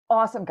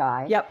 Awesome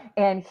guy. Yep.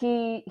 And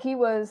he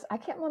was, I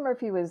can't remember if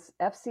he was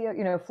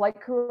FCO,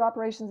 flight crew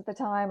operations at the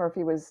time, or if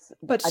he was,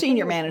 but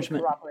senior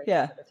management.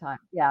 At the time.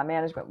 Yeah,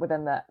 management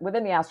within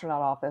the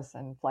astronaut office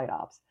and flight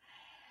ops.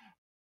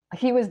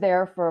 He was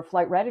there for a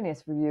flight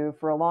readiness review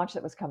for a launch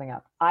that was coming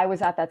up. I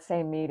was at that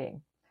same meeting.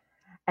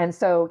 And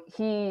so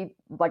he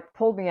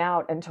pulled me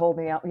out and told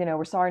me,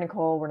 we're sorry,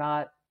 Nicole, we're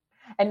not.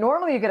 And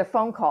normally you get a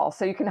phone call,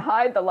 so you can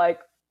hide the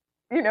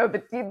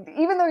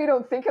even though you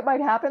don't think it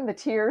might happen, the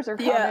tears are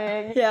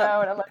coming, and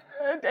I'm like,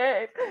 oh,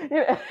 Dave,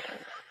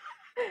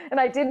 and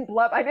I didn't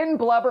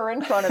blubber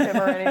in front of him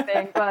or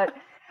anything, but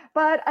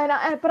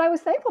I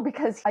was thankful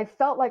because I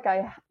felt like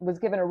I was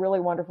given a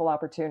really wonderful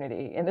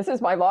opportunity. And this is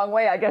my long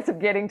way, I guess, of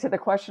getting to the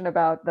question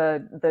about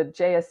the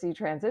JSC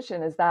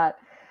transition, is that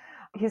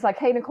he's like,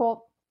 hey,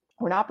 Nicole,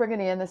 we're not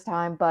bringing you in this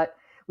time, but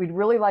we'd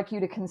really like you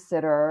to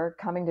consider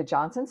coming to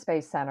Johnson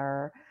Space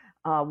Center,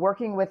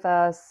 working with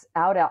us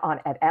out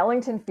at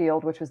Ellington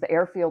Field, which was the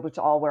airfield,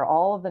 where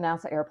all of the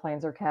NASA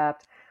airplanes are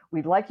kept.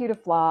 We'd like you to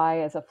fly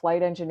as a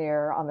flight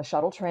engineer on the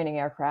shuttle training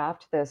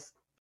aircraft, this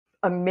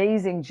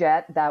amazing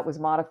jet that was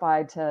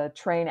modified to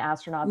train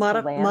astronauts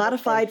to land.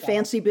 Modified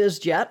fancy biz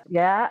jet.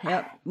 Yeah.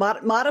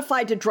 Yep.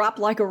 Modified to drop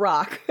like a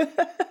rock.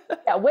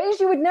 Yeah, ways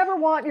you would never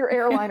want your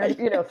airliner,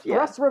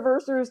 thrust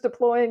reversers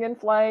deploying in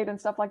flight and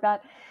stuff like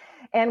that.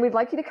 And we'd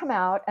like you to come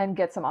out and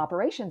get some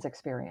operations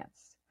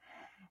experience.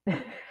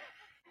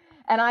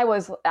 And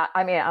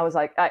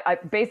I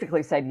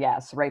basically said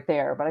yes right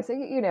there. But I said,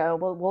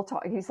 we'll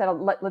talk. He said,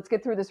 let's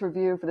get through this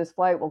review for this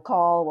flight.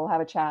 We'll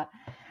have a chat.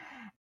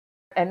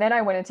 And then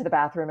I went into the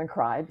bathroom and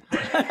cried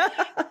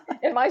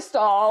in my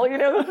stall,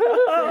 and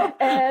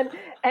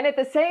at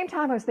the same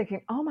time I was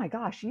thinking, oh my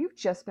gosh, you've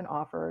just been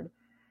offered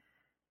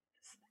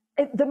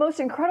the most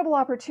incredible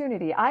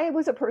opportunity. I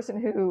was a person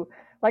who,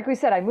 like we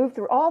said, I moved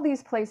through all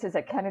these places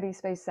at Kennedy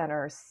Space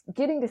Center,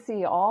 getting to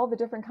see all the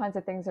different kinds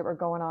of things that were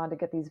going on to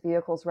get these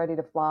vehicles ready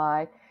to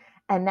fly.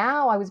 And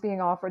now I was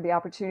being offered the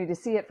opportunity to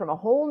see it from a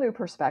whole new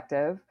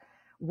perspective,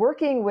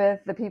 working with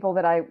the people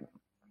that I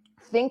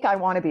think I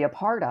want to be a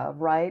part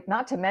of, right?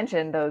 Not to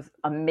mention those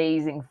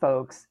amazing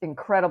folks,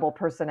 incredible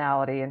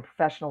personality and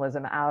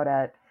professionalism out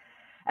at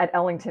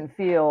Ellington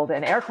Field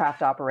and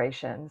aircraft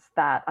operations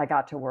that I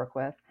got to work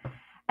with.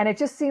 And it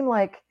just seemed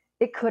like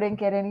it couldn't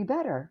get any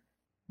better.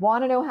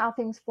 Want to know how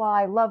things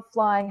fly, love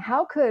flying.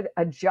 How could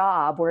a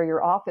job where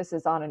your office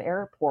is on an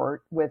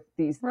airport with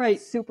these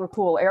super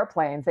cool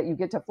airplanes that you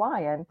get to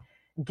fly in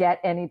get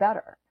any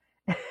better?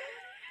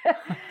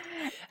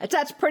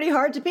 That's pretty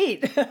hard to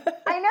beat.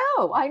 I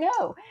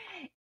know.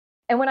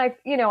 And when I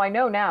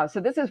know now, so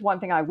this is one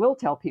thing I will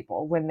tell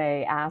people when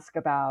they ask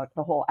about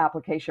the whole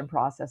application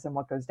process and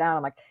what goes down.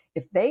 I'm like,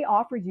 if they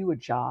offer you a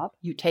job,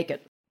 you take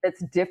it.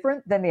 That's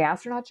different than the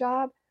astronaut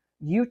job,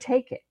 you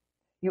take it.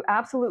 You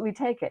absolutely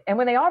take it. And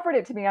when they offered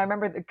it to me, I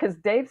remember because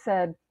Dave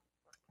said,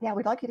 yeah,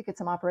 we'd like you to get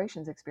some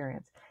operations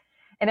experience.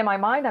 And in my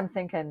mind, I'm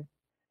thinking,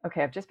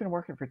 okay, I've just been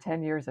working for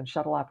 10 years in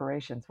shuttle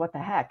operations. What the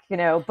heck,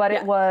 but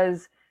It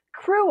was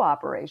crew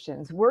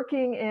operations,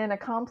 working in a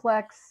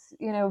complex,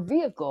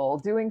 vehicle,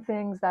 doing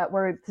things that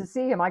were to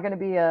see, am I going to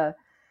be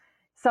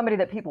somebody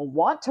that people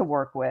want to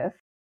work with,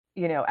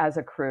 as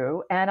a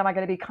crew? And am I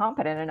going to be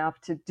competent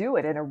enough to do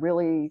it in a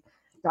really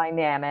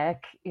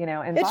dynamic,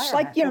 environment? It's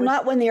like,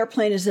 not when the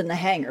airplane is in the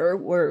hangar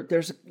where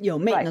there's,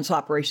 maintenance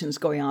operations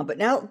going on, but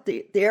now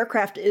the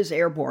aircraft is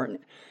airborne.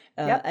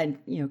 And,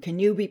 can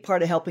you be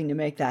part of helping to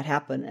make that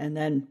happen and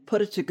then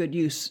put it to good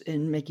use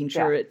in making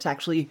sure it's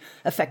actually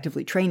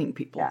effectively training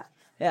people?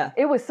 Yeah.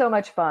 It was so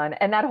much fun.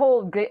 And that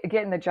whole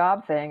getting the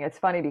job thing, it's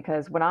funny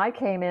because when I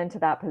came into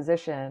that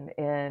position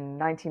in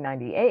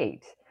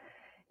 1998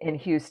 in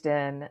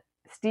Houston,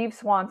 Steve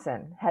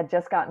Swanson had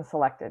just gotten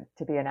selected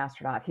to be an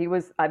astronaut.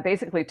 I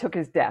basically took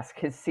his desk,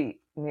 his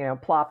seat,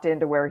 plopped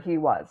into where he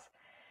was.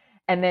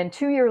 And then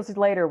 2 years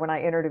later, when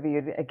I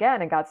interviewed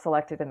again and got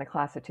selected in the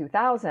class of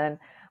 2000,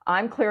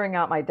 I'm clearing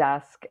out my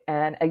desk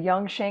and a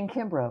young Shane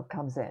Kimbrough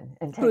comes in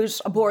and who's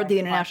aboard the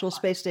International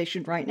Space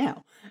Station right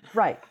now.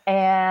 Right.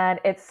 And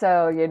it's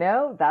so,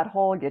 that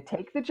whole, you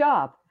take the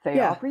job. They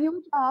offer you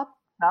a job,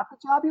 not the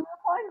job you were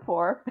applying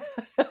for.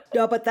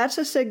 No, but that's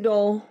a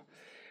signal.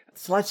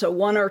 So that's a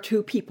one or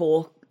two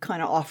people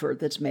kind of offer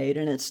that's made,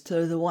 and it's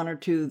to the one or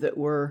two that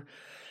were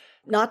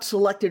not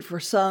selected for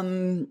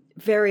some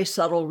very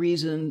subtle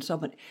reason.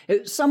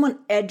 Someone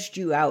edged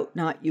you out,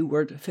 not you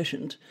were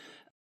deficient.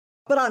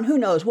 But on who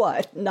knows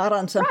what, not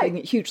on something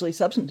hugely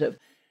substantive.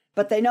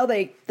 But they know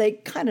they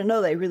kind of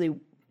know they really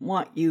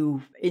want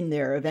you in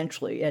there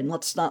eventually, and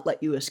let's not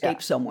let you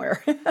escape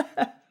somewhere.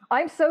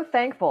 I'm so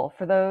thankful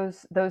for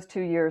those 2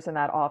 years in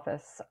that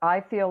office.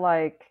 I feel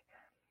like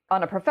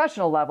on a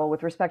professional level,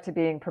 with respect to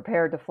being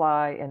prepared to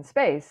fly in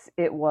space,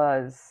 it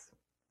was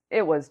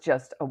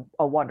just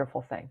a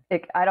wonderful thing.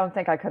 I don't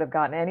think I could have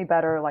gotten any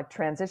better, like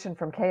transition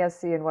from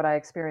KSC and what I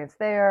experienced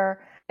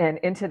there and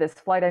into this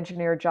flight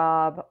engineer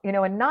job,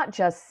 and not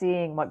just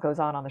seeing what goes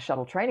on the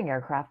shuttle training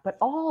aircraft, but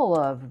all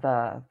of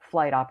the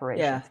flight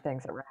operations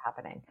things that were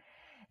happening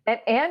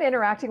and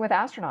interacting with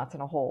astronauts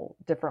in a whole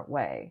different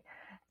way.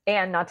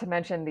 And not to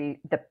mention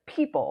the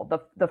people,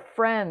 the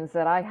friends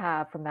that I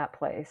have from that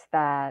place,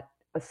 that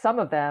some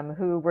of them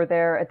who were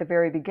there at the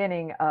very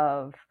beginning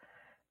of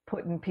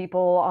putting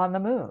people on the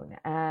moon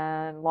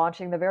and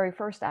launching the very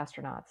first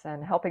astronauts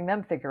and helping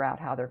them figure out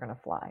how they're going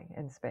to fly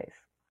in space.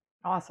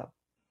 Awesome.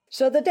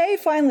 So the day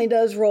finally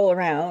does roll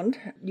around.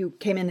 You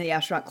came in the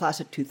astronaut class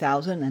of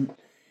 2000 and,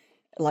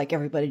 like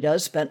everybody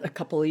does, spent a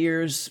couple of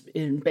years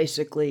in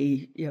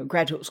basically,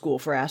 graduate school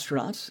for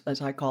astronauts, as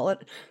I call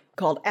it,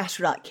 called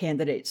astronaut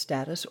candidate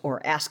status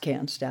or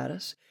ASCAN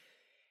status.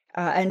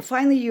 And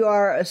finally, you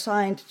are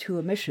assigned to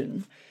a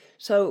mission.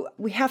 So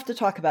we have to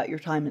talk about your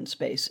time in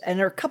space. And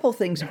there are a couple of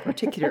things in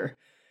particular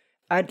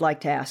I'd like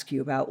to ask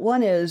you about.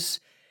 One is,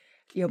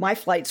 my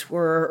flights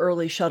were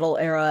early shuttle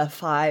era,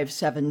 5,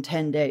 7,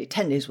 10 days.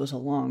 10 days was a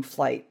long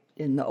flight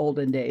in the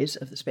olden days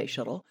of the space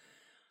shuttle.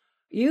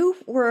 You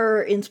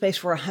were in space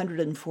for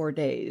 104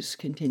 days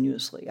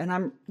continuously. And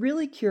I'm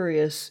really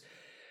curious,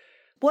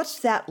 what's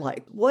that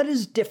like? What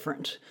is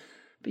different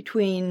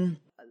between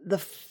the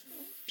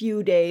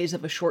few days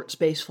of a short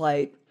space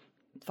flight,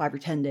 5 or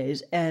 10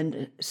 days,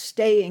 and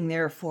staying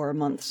there for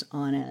months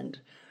on end?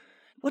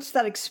 What's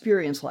that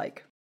experience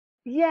like?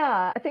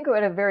 Yeah, I think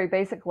at a very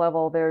basic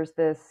level, there's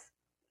this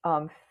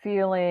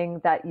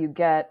feeling that you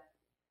get,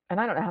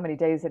 and I don't know how many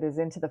days it is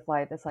into the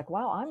flight, that's like,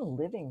 wow, I'm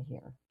living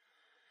here.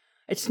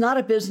 It's not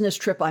a business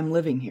trip, I'm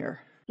living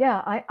here.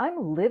 Yeah,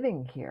 I'm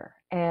living here.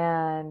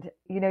 And,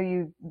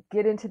 you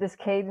get into this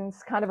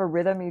cadence, kind of a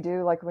rhythm you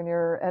do like when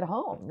you're at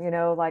home,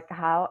 like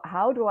how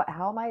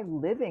am I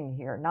living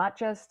here? Not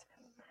just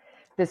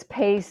this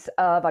pace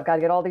of I've got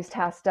to get all these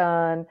tasks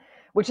done,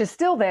 which is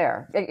still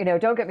there.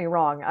 Don't get me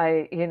wrong.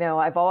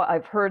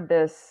 I've heard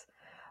this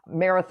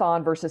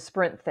marathon versus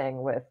sprint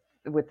thing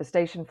with the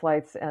station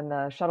flights and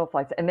the shuttle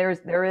flights, and there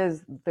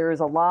is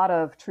a lot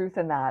of truth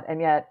in that. And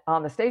yet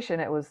on the station,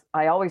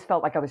 I always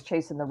felt like I was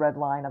chasing the red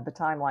line of the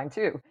timeline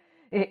too,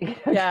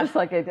 just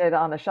like I did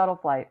on the shuttle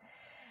flight.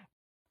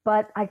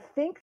 But I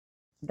think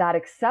that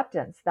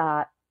acceptance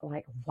that,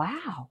 like,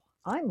 wow,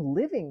 I'm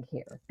living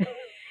here.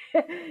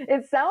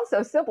 It sounds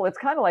so simple. It's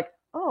kind of like,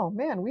 oh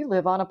man, we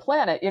live on a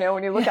planet.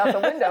 When you look out the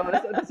window, and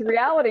it's this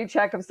reality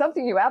check of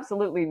something you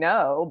absolutely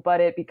know,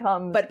 but it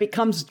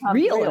becomes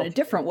real in a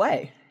different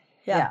way.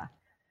 Yeah.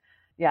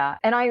 Yeah.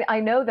 And I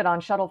know that on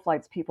shuttle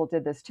flights, people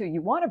did this too.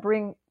 You want to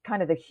bring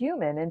kind of the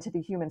human into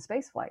the human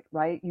space flight,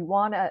 right? You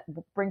want to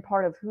bring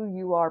part of who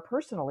you are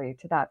personally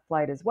to that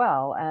flight as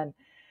well. And,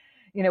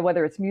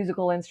 whether it's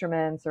musical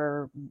instruments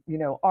or,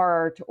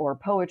 art or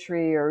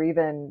poetry or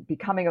even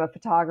becoming a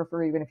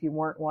photographer, even if you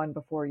weren't one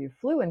before you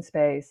flew in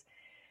space,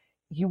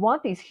 you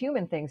want these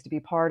human things to be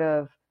part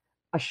of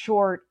a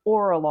short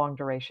or a long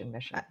duration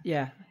mission.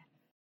 Yeah.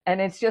 And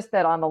it's just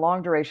that on the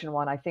long duration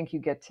one, I think you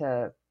get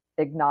to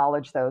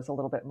acknowledge those a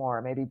little bit more,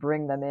 maybe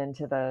bring them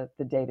into the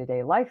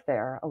day-to-day life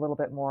there a little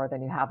bit more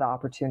than you have the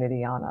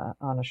opportunity on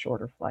a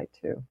shorter flight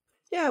too.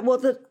 Yeah, well,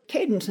 the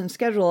cadence and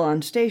schedule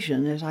on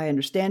station, as I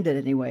understand it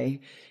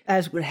anyway,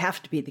 as would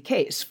have to be the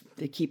case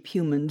to keep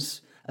humans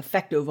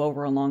effective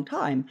over a long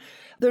time.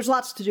 There's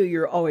lots to do.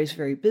 You're always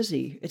very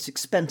busy. It's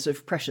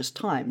expensive, precious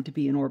time to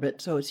be in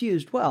orbit, so it's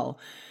used well.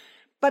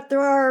 But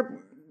there are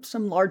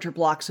some larger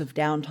blocks of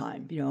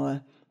downtime,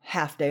 a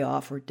half day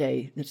off or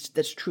day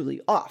that's truly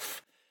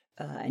off.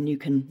 And you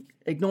can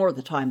ignore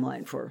the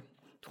timeline for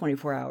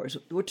 24 hours,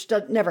 which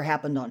never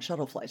happened on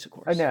shuttle flights, of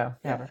course. Oh, no,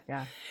 never,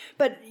 yeah.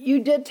 But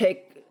you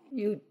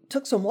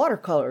took some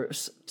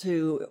watercolors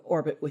to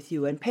orbit with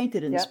you and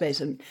painted in space.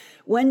 And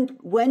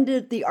when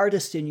did the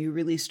artist in you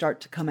really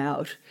start to come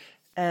out?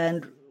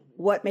 And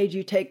what made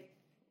you take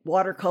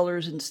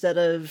watercolors instead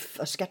of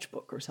a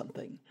sketchbook or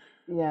something?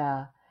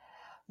 Yeah.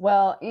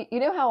 Well, you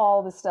know how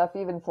all this stuff,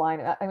 even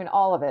flying, I mean,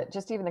 all of it,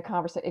 just even the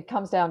conversation, it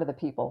comes down to the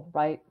people,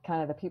 right?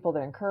 Kind of the people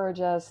that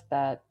encourage us,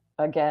 that,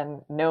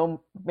 again,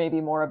 know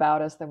maybe more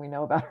about us than we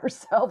know about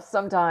ourselves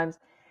sometimes.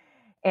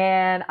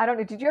 And I don't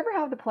know, did you ever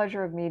have the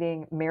pleasure of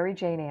meeting Mary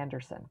Jane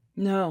Anderson?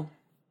 No.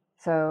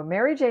 So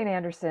Mary Jane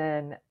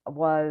Anderson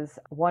was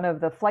one of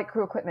the flight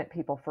crew equipment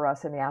people for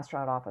us in the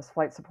astronaut office,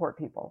 flight support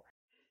people.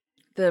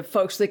 The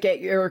folks that get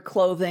your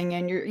clothing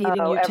and your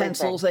eating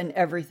utensils and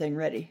everything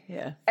ready.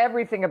 Yeah.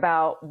 Everything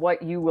about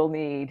what you will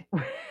need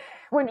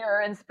when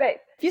you're in space.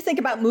 If you think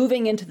about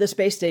moving into the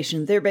space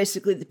station, they're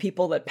basically the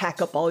people that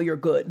pack up all your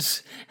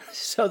goods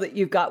so that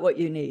you've got what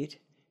you need.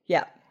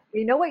 Yeah.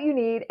 They know what you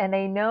need, and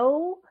they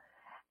know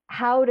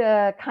how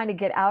to kind of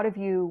get out of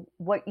you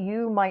what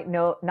you might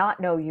not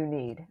know you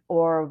need,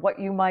 or what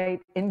you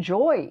might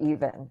enjoy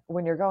even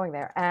when you're going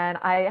there. And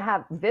I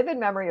have vivid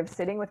memory of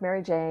sitting with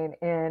Mary Jane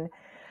in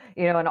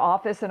an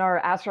office in our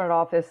astronaut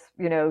office,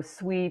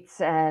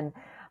 suites, and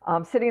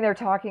sitting there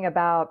talking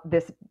about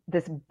this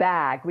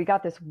bag. We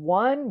got this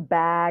one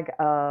bag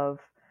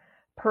of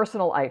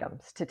personal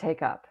items to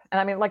take up.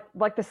 And I mean,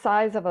 like the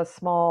size of a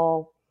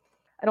small,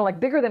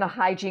 bigger than a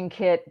hygiene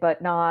kit,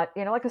 but not,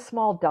 like a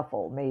small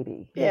duffel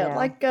maybe. Yeah,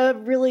 like a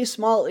really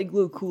small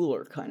igloo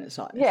cooler kind of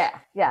size.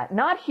 Yeah.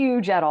 Not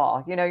huge at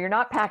all. You're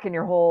not packing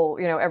your whole,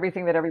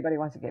 everything that everybody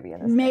wants to give you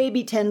in this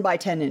maybe 10 by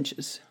 10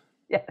 inches.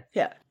 Yes.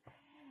 Yeah.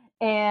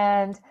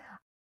 And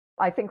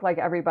I think, like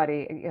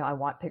everybody, I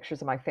want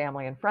pictures of my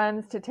family and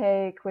friends to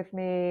take with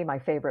me, my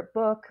favorite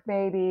book,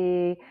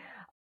 maybe,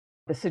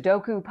 the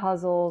Sudoku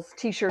puzzles,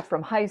 t-shirt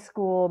from high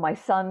school, my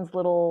son's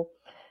little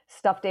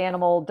stuffed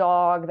animal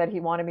dog that he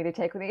wanted me to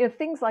take with me,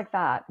 things like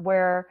that,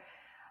 where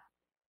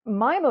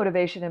my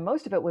motivation and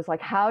most of it was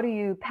like, how do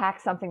you pack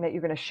something that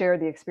you're going to share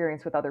the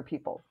experience with other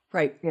people,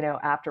 right?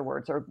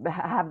 Afterwards, or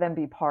have them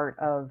be part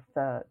of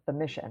the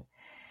mission.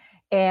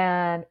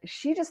 And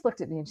she just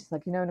looked at me and she's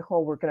like,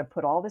 Nicole, we're going to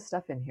put all this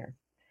stuff in here.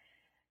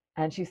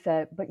 And she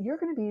said, but you're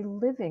going to be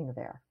living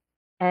there.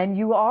 And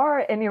you are,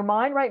 in your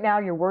mind right now,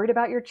 you're worried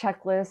about your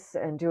checklists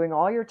and doing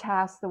all your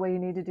tasks the way you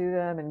need to do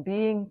them and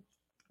being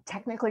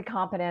technically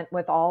competent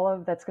with all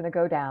of that's going to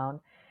go down.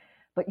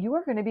 But you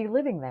are going to be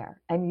living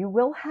there and you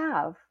will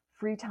have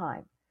free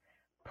time.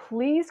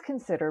 Please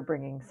consider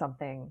bringing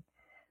something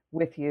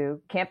with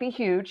you. Can't be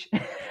huge.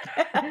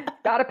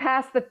 Got to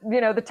pass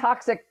the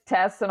toxic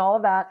tests and all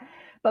of that.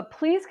 But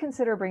please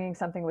consider bringing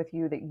something with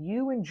you that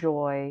you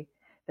enjoy,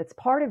 that's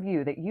part of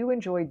you, that you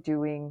enjoy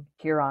doing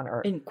here on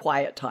Earth. In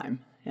quiet time.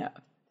 Yeah.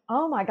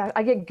 Oh my God.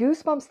 I get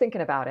goosebumps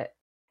thinking about it.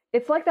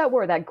 It's like that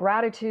word, that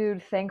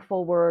gratitude,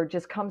 thankful word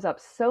just comes up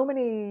so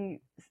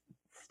many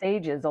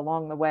stages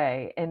along the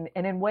way, and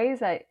in ways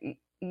that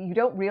you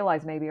don't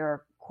realize maybe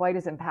are quite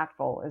as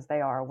impactful as they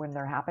are when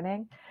they're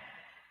happening.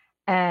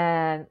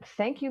 And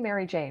thank you,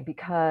 Mary Jane,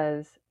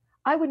 because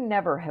I would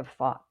never have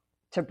thought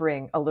to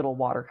bring a little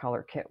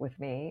watercolor kit with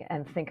me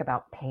and think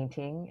about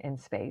painting in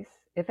space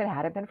if it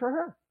hadn't been for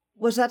her.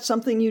 Was that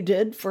something you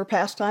did for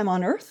pastime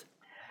on Earth?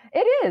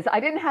 It is. I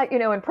didn't have,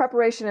 in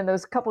preparation in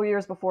those couple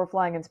years before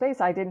flying in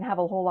space, I didn't have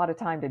a whole lot of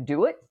time to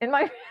do it in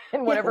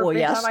whatever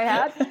free time I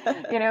had,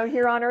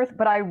 here on Earth.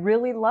 But I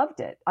really loved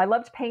it. I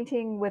loved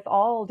painting with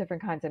all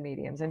different kinds of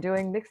mediums and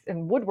doing mixed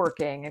and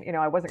woodworking. And,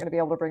 I wasn't going to be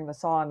able to bring the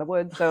saw in the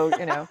wood. So,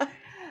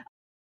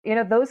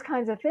 those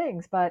kinds of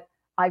things. But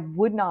I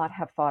would not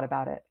have thought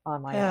about it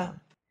on my own.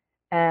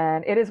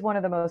 And it is one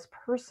of the most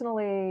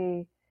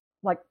personal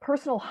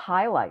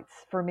highlights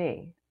for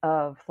me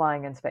of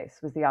flying in space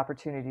was the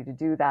opportunity to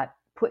do that,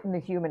 putting the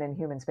human in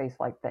human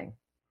spaceflight thing.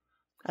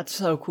 That's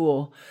so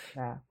cool.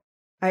 Yeah.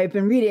 I've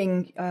been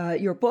reading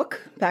your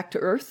book, Back to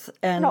Earth,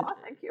 and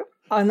thank you.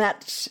 on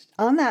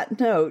that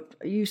note,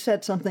 you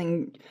said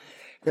something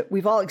that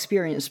we've all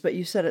experienced, but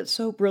you said it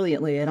so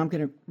brilliantly, and I'm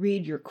going to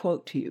read your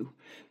quote to you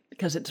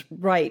because it's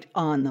right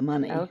on the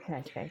money.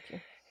 Okay, thank you.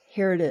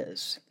 Here it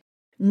is.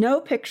 No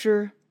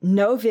picture,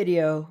 no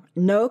video,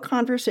 no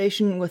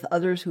conversation with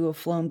others who have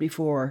flown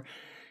before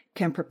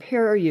can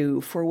prepare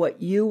you for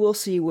what you will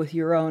see with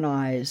your own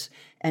eyes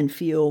and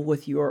feel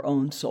with your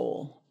own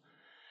soul.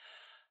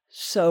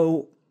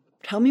 So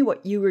tell me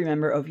what you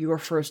remember of your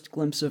first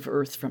glimpse of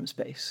Earth from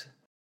space.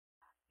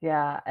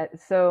 Yeah,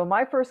 so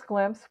my first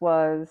glimpse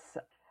was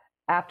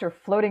after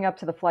floating up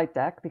to the flight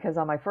deck, because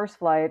on my first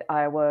flight,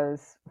 I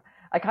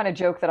kind of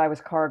joked that I was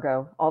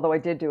cargo, although I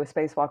did do a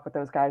spacewalk with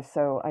those guys,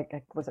 so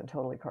I wasn't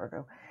totally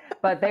cargo.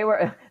 But they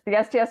were,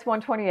 the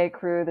STS-128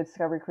 crew, the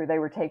Discovery crew, they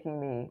were taking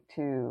me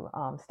to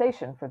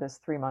station for this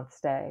 3-month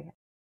stay.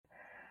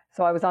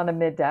 So I was on the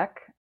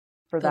mid-deck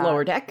for the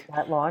lower deck?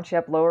 That launch,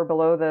 yep, lower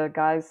below the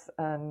guys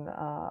and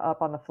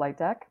up on the flight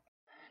deck.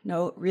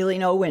 No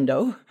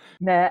window.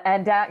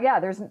 And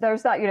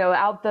there's that,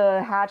 out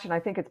the hatch, and I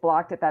think it's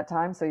blocked at that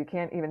time, so you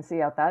can't even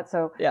see out that.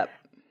 So yep.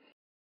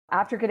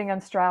 After getting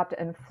unstrapped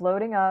and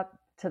floating up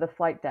to the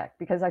flight deck,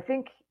 because I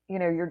think,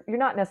 you're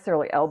not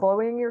necessarily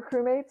elbowing your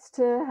crewmates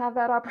to have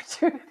that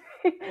opportunity,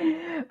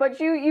 but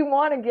you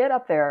want to get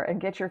up there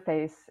and get your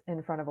face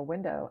in front of a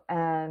window.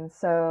 And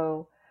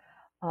so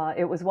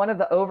it was one of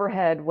the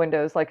overhead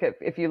windows, like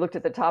if you looked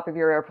at the top of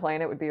your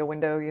airplane, it would be a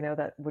window,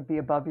 that would be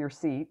above your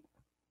seat.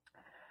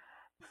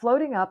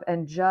 Floating up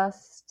and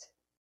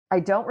I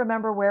don't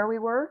remember where we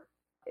were.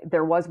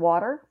 There was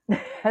water,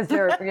 as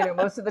there,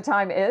 most of the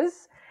time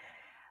is.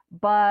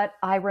 But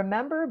I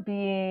remember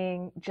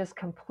being just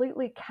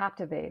completely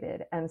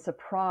captivated and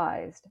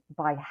surprised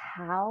by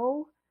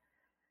how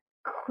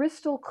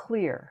crystal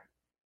clear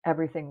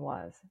everything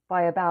was,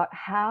 by about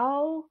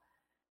how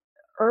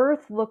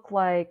Earth looked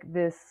like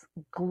this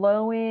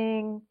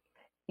glowing,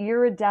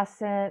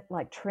 iridescent,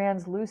 like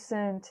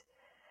translucent,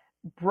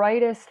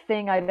 brightest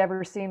thing I'd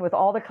ever seen, with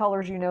all the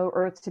colors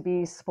Earth to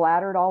be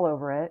splattered all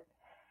over it,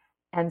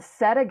 and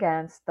set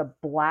against the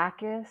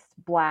blackest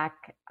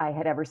black I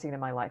had ever seen in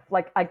my life.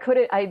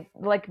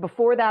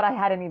 Before that, I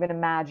hadn't even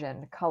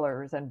imagined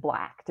colors and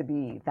black to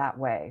be that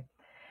way.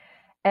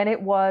 And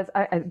it was,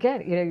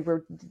 again,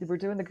 we're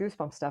doing the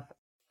goosebump stuff.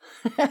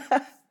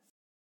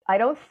 I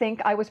don't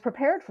think I was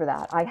prepared for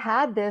that. I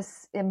had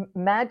this,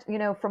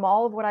 from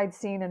all of what I'd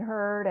seen and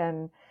heard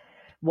and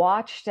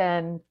watched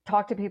and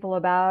talked to people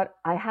about,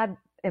 I had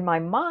in my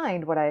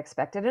mind what I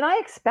expected, and I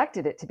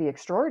expected it to be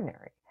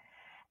extraordinary.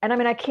 And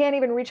I can't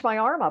even reach my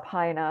arm up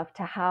high enough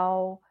to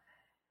how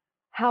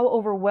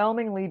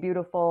overwhelmingly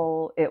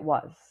beautiful it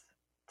was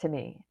to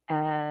me.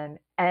 And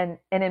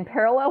in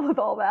parallel with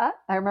all that,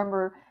 I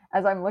remember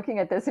as I'm looking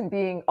at this and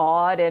being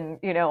awed and,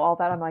 all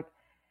that, I'm like,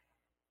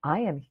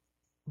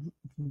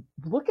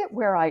 look at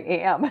where I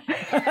am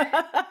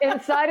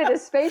inside of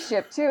this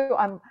spaceship too.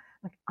 I'm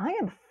like, I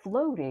am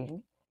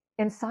floating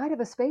inside of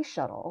a space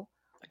shuttle.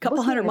 A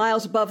couple hundred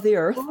miles above the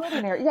Earth.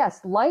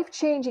 Yes,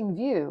 life-changing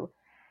view.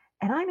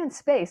 And I'm in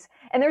space.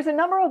 And there's a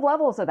number of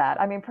levels of that.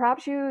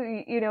 Perhaps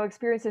you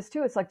experience this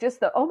too. It's like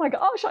just oh my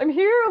gosh, I'm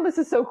here. This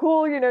is so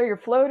cool. You're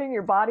floating,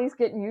 your body's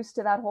getting used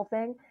to that whole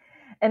thing.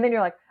 And then you're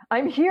like,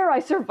 I'm here.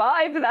 I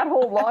survived that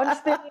whole launch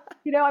thing.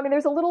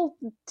 There's a little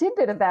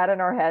tidbit of that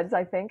in our heads,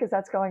 I think, as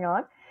that's going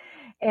on.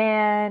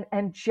 And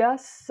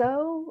just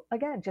so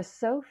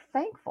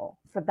thankful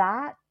for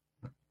that,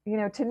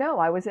 to know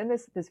I was in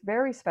this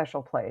very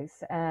special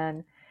place.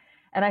 And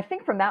I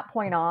think from that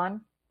point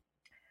on,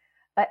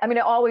 it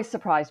always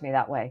surprised me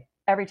that way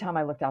every time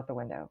I looked out the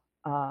window,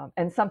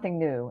 and something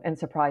new and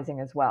surprising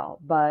as well.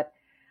 But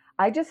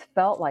I just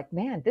felt like,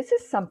 man, this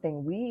is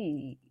something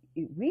we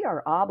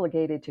are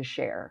obligated to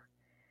share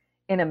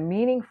in a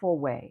meaningful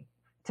way,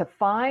 to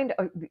find,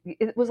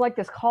 it was like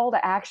this call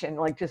to action,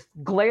 like just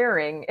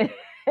glaring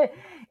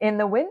in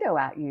the window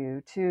at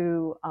you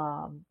to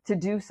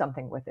do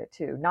something with it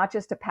too. Not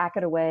just to pack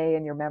it away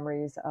in your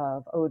memories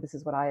of, oh, this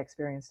is what I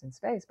experienced in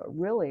space, but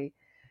really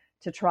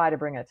to try to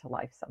bring it to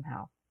life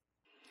somehow.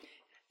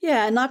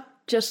 Yeah, and not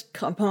just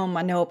come home.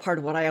 I know part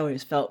of what I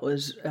always felt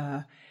was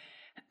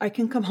I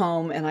can come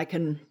home and I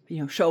can,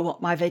 show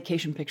my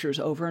vacation pictures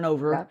over and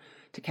over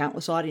to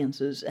countless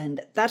audiences.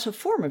 And that's a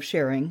form of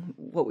sharing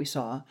what we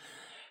saw.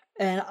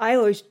 And I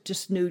always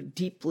just knew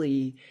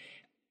deeply,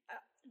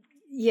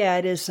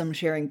 it is some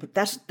sharing, but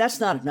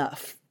that's not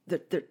enough.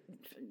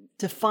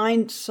 To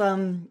find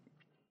some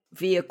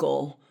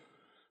vehicle,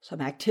 some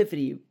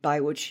activity by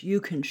which you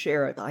can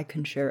share it, I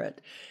can share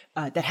it,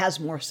 that has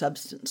more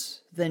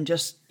substance than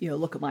just,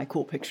 look at my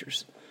cool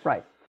pictures.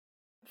 Right.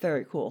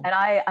 Very cool. And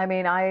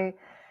I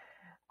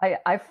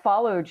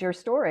followed your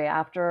story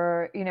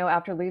after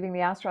leaving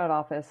the astronaut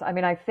office.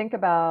 I think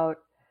about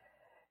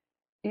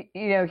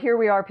Here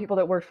we are, people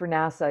that work for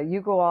NASA.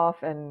 You go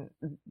off and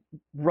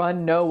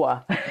run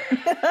NOAA.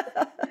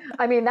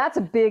 I mean, that's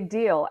a big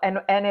deal. And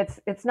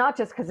it's not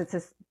just because it's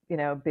this,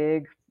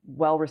 big,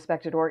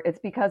 well-respected it's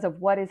because of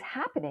what is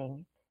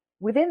happening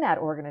within that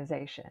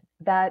organization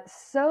that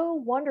so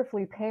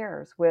wonderfully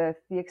pairs with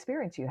the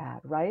experience you had,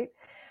 right?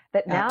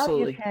 That now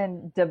Absolutely. you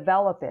can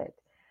develop it,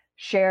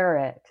 share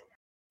it,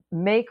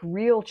 make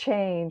real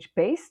change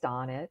based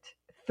on it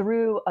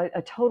through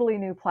a totally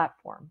new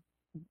platform,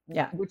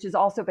 Yeah. which is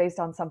also based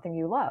on something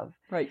you love.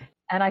 Right.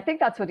 And I think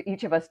that's what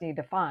each of us need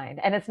to find.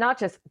 And it's not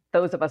just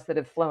those of us that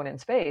have flown in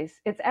space,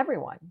 it's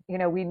everyone.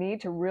 We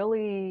need to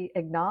really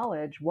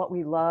acknowledge what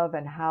we love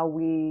and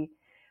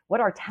what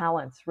our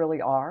talents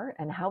really are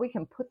and how we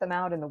can put them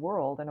out in the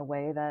world in a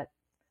way that,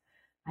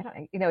 I don't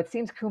know, it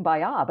seems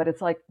kumbaya, but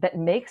it's like that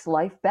makes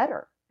life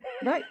better.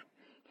 Right.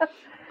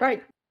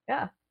 Right.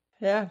 Yeah.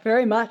 Yeah,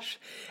 very much.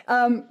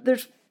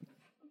 There's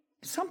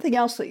something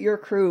else that your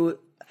crew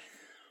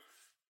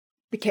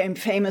became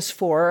famous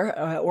for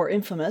or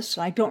infamous.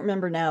 I don't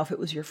remember now if it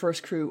was your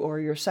first crew or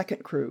your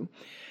second crew,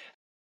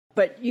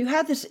 but you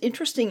had this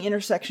interesting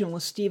intersection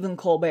with Stephen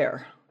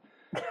Colbert.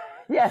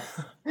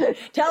 Yes.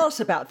 Tell us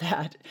about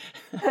that.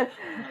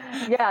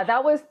 Yeah,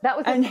 that was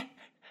and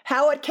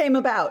how it came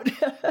about.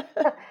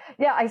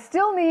 Yeah, I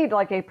still need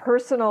like a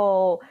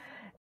personal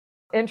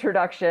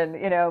introduction,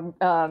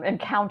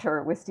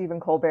 encounter with Stephen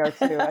Colbert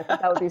too. I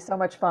think that would be so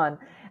much fun,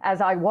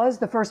 as I was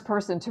the first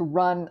person to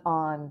run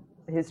on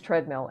his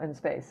treadmill in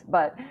space.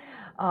 But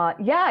so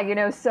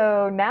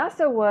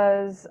NASA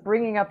was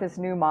bringing up this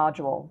new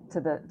module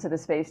to the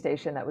space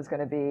station that was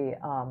going to be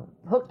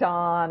hooked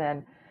on,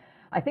 and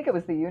I think it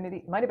was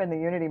might have been the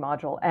Unity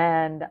module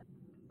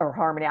or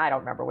Harmony, I don't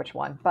remember which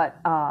one, but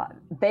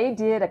they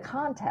did a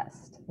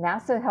contest.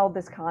 NASA held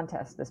this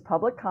contest, this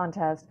public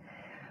contest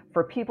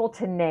for people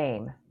to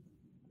name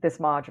this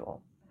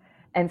module.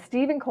 And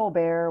Stephen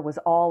Colbert was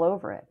all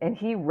over it. And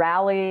he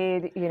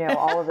rallied,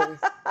 all of his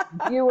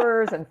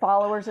viewers and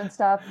followers and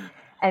stuff.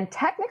 And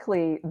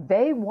technically,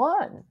 they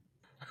won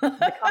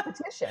the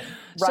competition,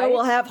 right? So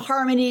we'll have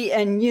Harmony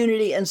and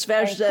Unity and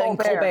Zvezda and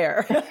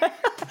Colbert.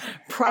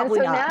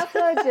 Probably not. So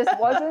NASA just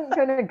wasn't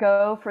going to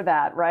go for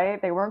that,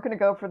 right? They weren't going to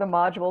go for the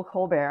module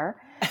Colbert.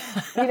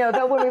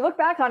 Though when we look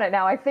back on it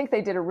now, I think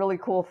they did a really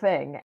cool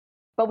thing.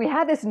 But we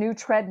had this new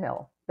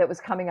treadmill that was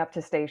coming up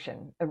to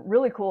station, a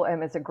really cool,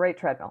 and it's a great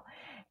treadmill.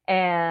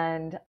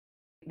 And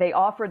they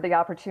offered the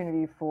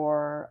opportunity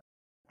for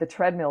the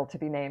treadmill to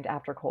be named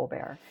after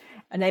Colbert.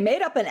 And they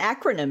made up an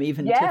acronym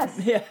even. Yes.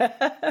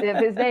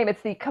 His name,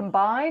 it's the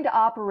Combined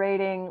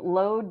Operating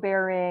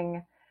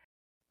Load-Bearing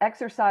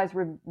Exercise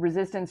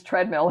Resistance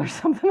Treadmill or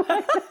something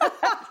like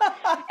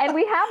that. And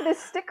we have this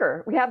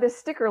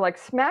sticker like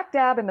smack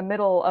dab in the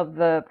middle of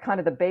the kind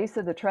of the base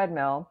of the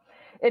treadmill.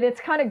 And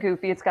it's kind of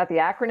goofy. It's got the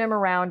acronym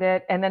around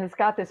it. And then it's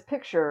got this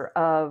picture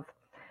of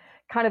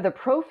kind of the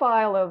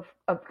profile of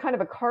kind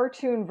of a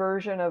cartoon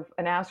version of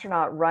an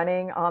astronaut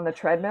running on the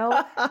treadmill.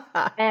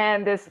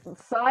 And this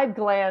side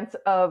glance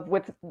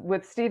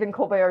with Stephen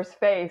Colbert's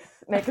face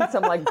making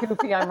some like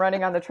goofy I'm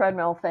running on the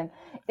treadmill thing.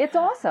 It's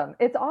awesome.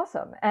 It's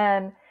awesome.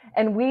 And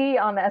we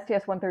on the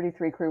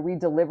STS-133 crew, we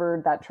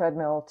delivered that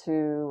treadmill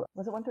to,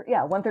 was it 133?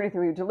 Yeah,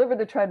 133. We delivered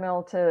the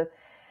treadmill to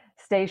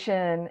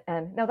station.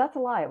 And no, that's a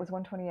lie. It was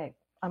 128.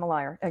 I'm a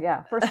liar.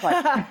 Yeah, first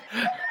flight.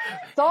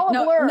 It's all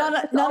a blur.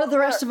 None of the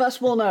rest of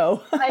us will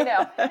know. I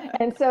know.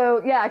 And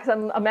so, yeah, because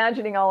I'm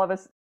imagining all of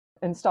us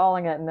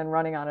installing it and then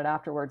running on it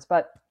afterwards.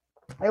 But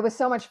it was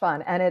so much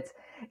fun. And it's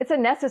a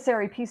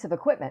necessary piece of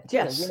equipment, too,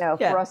 yes.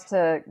 For us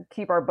to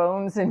keep our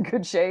bones in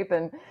good shape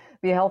and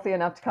be healthy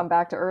enough to come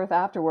back to Earth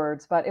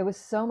afterwards. But it was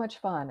so much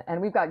fun. And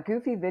we've got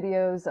goofy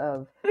videos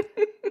of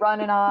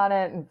running on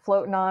it and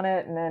floating on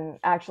it and then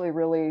actually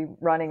really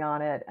running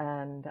on it.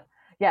 And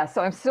yeah,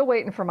 so I'm still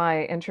waiting for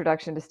my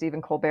introduction to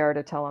Stephen Colbert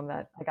to tell him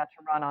that I got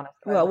to run on it.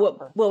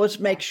 Well, let's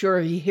make sure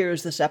he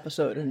hears this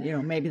episode,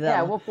 and maybe that.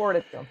 Yeah, we'll forward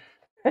it to him.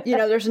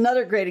 There's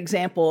another great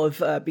example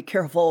of be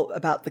careful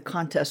about the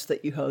contest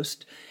that you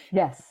host.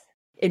 Yes.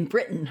 In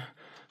Britain,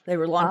 they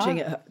were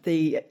launching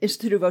the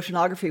Institute of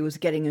Oceanography was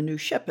getting a new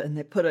ship, and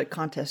they put a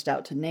contest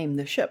out to name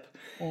the ship.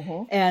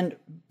 Mm-hmm. And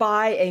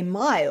by a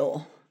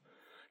mile,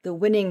 the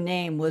winning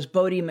name was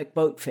Boaty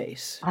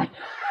McBoatface.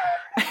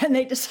 And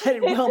they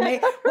decided,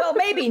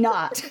 maybe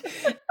not.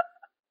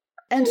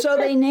 And so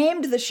they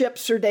named the ship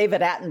Sir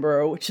David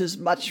Attenborough, which is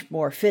much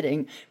more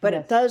fitting, but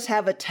It does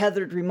have a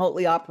tethered,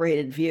 remotely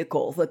operated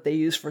vehicle that they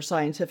use for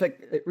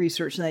scientific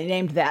research, and they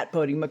named that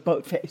Boaty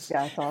McBoatface.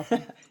 Yeah, that's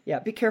awesome. Yeah,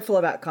 be careful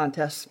about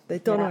contests. They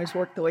don't always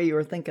work the way you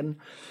were thinking.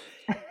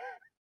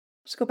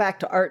 Let's go back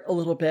to art a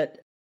little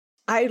bit.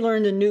 I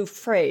learned a new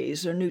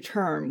phrase, a new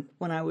term,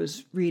 when I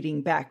was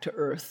reading Back to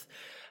Earth.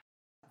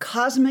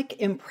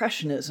 Cosmic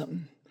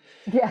Impressionism.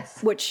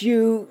 Yes. Which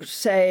you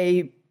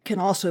say can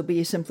also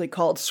be simply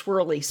called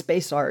swirly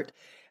space art.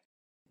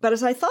 But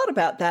as I thought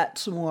about that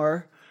some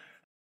more,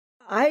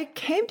 I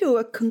came to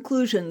a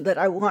conclusion that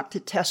I want to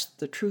test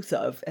the truth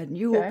of, and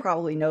you will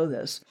probably know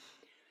this.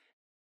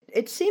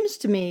 It seems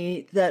to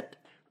me that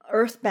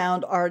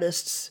earthbound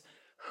artists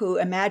who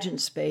imagine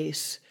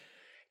space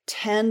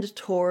tend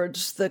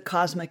towards the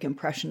cosmic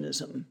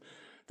impressionism,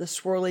 the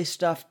swirly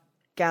stuff,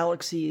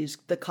 galaxies,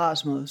 the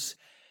cosmos.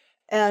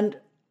 And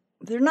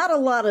there are not a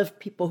lot of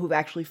people who've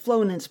actually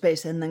flown in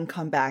space and then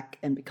come back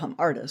and become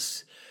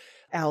artists.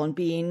 Alan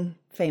Bean,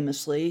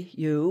 famously,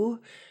 you,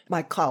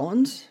 Mike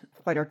Collins,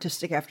 quite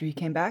artistic after he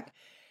came back.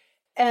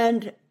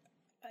 And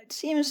it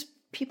seems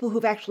people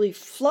who've actually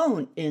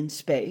flown in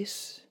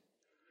space,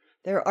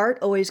 their art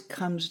always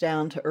comes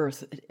down to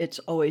Earth. It's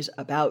always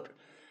about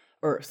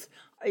Earth.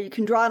 You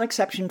can draw an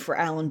exception for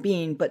Alan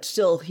Bean, but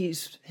still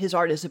his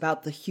art is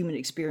about the human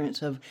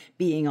experience of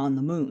being on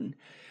the moon.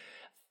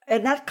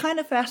 And that kind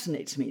of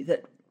fascinates me,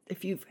 that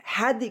if you've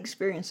had the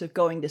experience of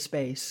going to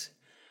space,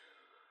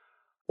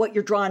 what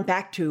you're drawn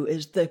back to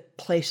is the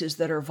places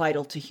that are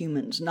vital to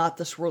humans, not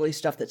the swirly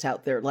stuff that's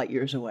out there light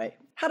years away.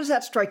 How does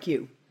that strike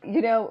you?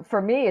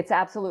 For me, it's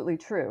absolutely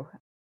true.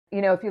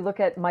 If you look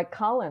at Mike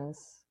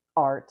Collins'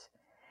 art,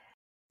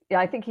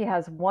 I think he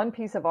has one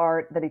piece of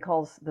art that he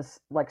calls this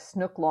like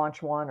Snook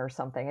Launch One or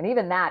something. And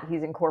even that,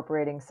 he's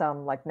incorporating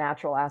some like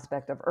natural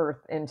aspect of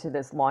Earth into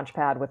this launch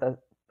pad with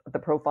the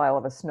profile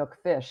of a snook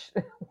fish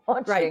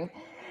launching.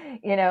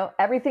 Right.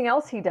 Everything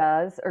else he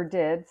does or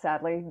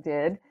sadly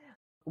did,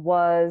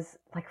 was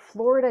like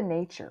Florida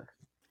nature.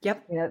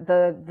 Yep.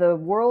 The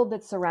world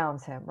that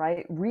surrounds him,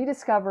 right?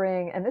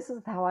 Rediscovering, and this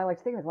is how I like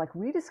to think of it, like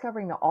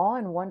rediscovering the awe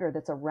and wonder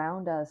that's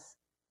around us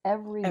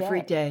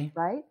every day.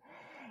 Right?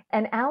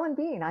 And Alan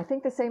Bean, I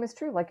think the same is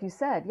true. Like you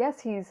said,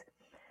 yes,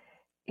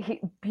 he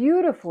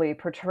beautifully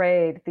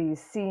portrayed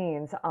these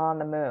scenes on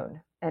the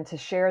moon and to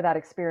share that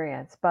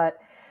experience. But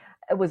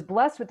I was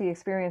blessed with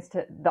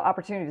the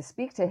opportunity to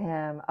speak to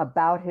him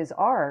about his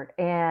art.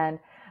 And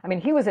I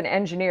mean, he was an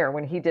engineer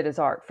when he did his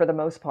art for the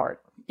most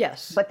part.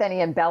 Yes. But then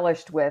he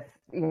embellished with,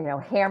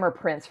 hammer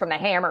prints from the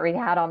hammer he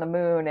had on the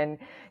moon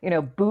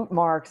and, boot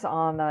marks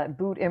on the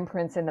boot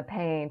imprints in the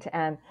paint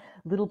and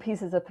little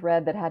pieces of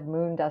thread that had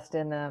moon dust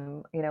in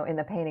them, in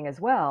the painting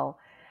as well.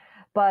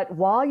 But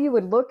while you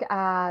would look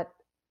at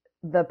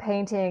the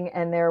painting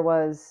and there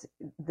was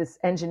this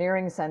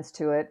engineering sense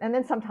to it, and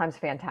then sometimes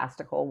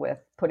fantastical with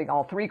putting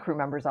all 3 crew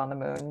members on the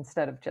moon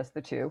instead of just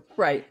the 2.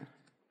 Right.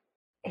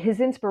 His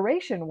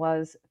inspiration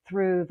was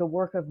through the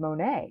work of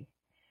Monet.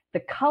 The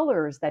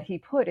colors that he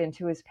put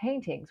into his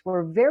paintings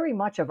were very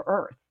much of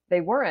Earth. They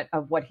weren't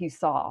of what he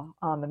saw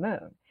on the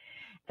moon.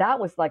 That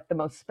was like the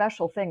most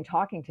special thing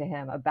talking to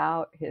him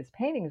about his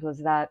paintings, was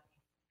that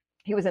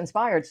he was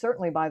inspired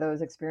certainly by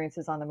those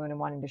experiences on the moon and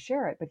wanting to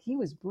share it, but he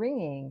was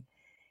bringing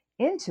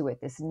into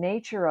it this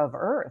nature of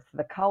Earth,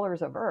 the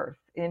colors of Earth,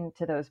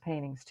 into those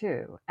paintings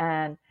too.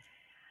 And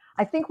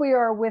I think we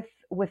are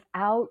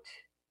without,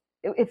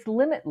 it's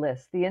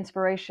limitless, the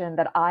inspiration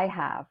that I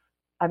have.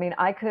 I mean,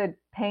 I could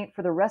paint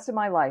for the rest of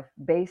my life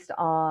based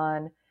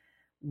on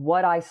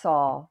what I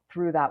saw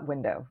through that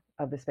window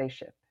of the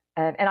spaceship.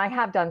 And I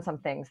have done some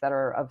things that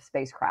are of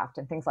spacecraft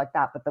and things like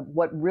that. But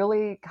what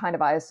really kind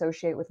of I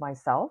associate with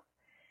myself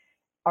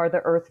are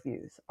the Earth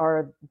views,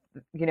 are,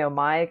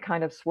 my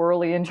kind of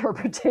swirly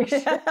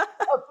interpretation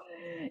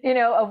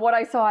of what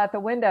I saw at the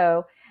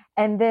window.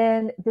 And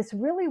then this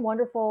really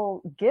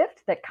wonderful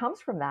gift that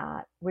comes from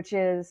that, which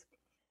is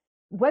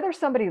whether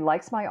somebody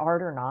likes my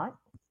art or not,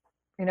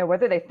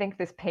 whether they think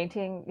this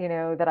painting,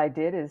 that I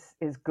did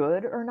is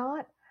good or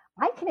not,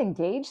 I can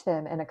engage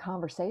them in a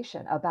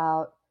conversation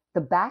about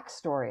the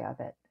backstory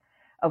of it,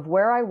 of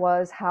where I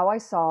was, how I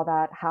saw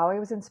that, how I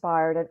was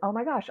inspired. And oh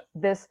my gosh,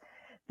 this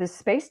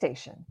space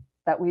station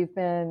that we've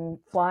been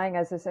flying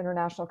as this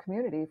international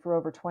community for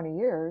over 20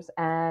 years,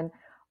 and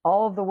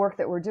all of the work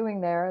that we're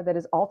doing there that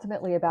is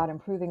ultimately about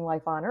improving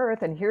life on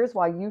Earth. And here's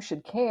why you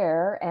should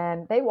care.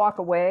 And they walk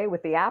away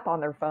with the app on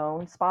their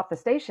phone, Spot the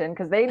Station,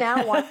 because they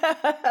now want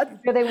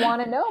they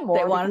want to know more.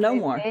 They want to know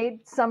more.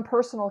 Made some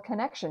personal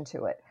connection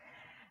to it.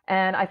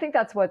 And I think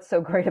that's what's so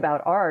great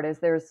about art is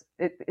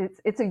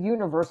it's a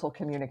universal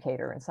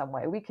communicator in some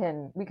way. We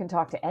can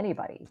talk to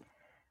anybody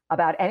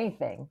about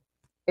anything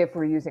if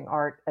we're using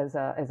art as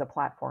a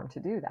platform to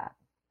do that.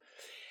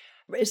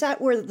 Is that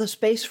where the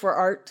space for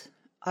art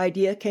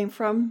idea came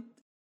from?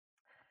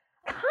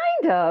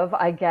 Kind of,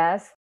 I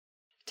guess.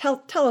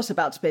 Tell us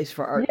about Space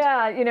for Art.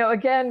 Yeah,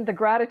 again, the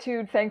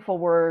gratitude, thankful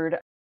word.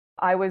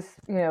 I was,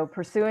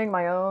 pursuing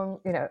my own,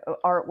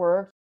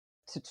 artwork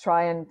to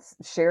try and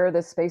share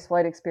this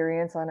spaceflight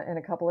experience in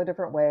a couple of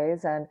different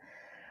ways. And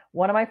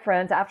one of my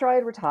friends, after I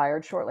had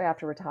retired, shortly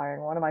after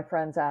retiring, one of my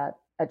friends at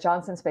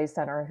Johnson Space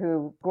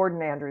Center,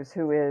 Gordon Andrews,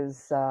 who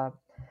is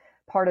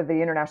part of the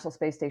International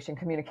Space Station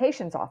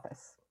Communications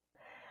Office,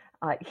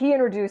 he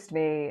introduced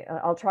me,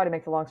 I'll try to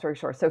make the long story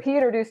short. So he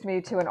introduced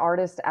me to an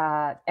artist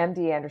at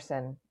MD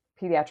Anderson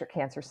Pediatric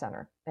Cancer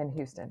Center in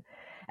Houston,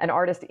 an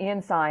artist,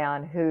 Ian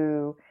Sion,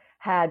 who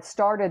had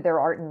started their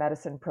art and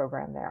medicine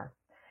program there.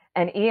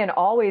 And Ian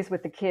always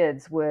with the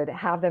kids would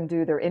have them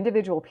do their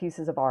individual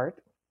pieces of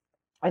art.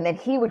 And then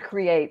he would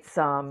create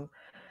some,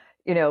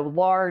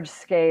 large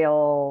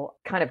scale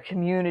kind of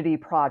community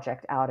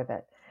project out of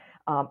it.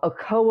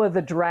 Okoa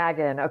the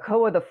dragon,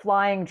 Okoa the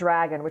flying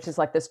dragon, which is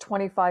like this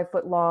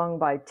 25-foot long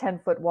by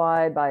 10-foot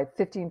wide by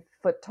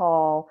 15-foot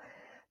tall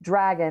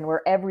dragon,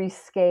 where every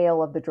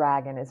scale of the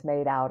dragon is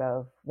made out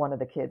of one of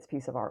the kids'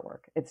 piece of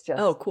artwork. It's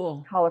just Oh,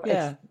 cool. colorful.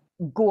 Yeah. It's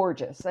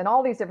gorgeous, and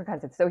all these different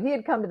kinds of. So he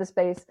had come to the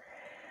Space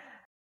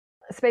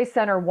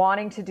Center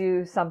wanting to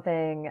do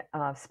something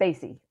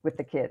spacey with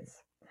the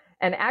kids.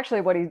 And actually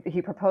what he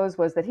proposed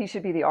was that he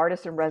should be the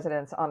artist in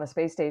residence on the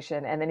space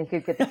station, and then he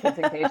could get the kids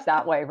engaged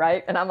that way,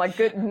 right? And I'm like,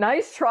 good,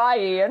 nice try,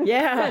 Ian.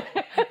 Yeah.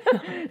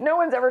 No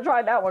one's ever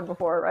tried that one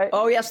before, right?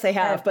 Oh, yes, they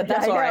have, but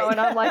that's all right. And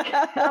I'm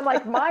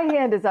like, my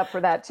hand is up for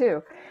that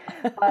too.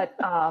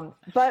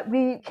 But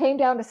we came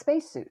down to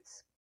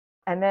spacesuits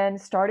and then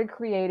started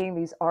creating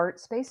these art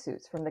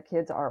spacesuits from the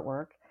kids'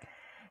 artwork.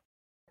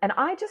 And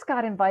I just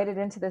got invited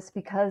into this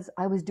because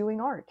I was doing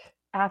art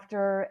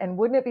and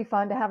wouldn't it be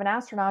fun to have an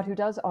astronaut who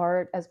does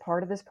art as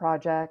part of this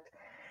project?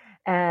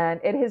 And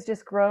it has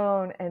just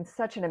grown in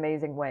such an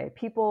amazing way.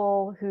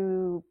 People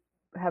who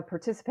have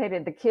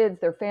participated, the kids,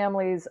 their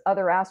families,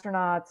 other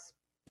astronauts,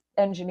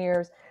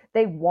 engineers,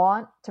 they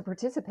want to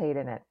participate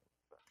in it.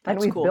 And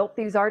we've built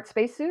these art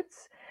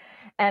spacesuits,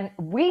 and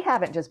we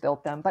haven't just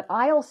built them, but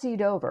ILC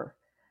Dover,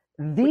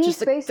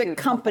 the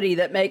company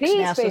that makes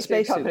NASA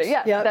spacesuits.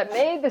 That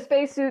made the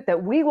spacesuit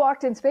that we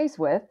walked in space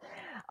with,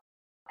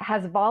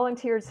 has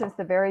volunteered since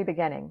the very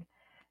beginning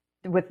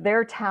with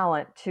their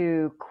talent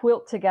to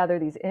quilt together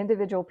these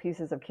individual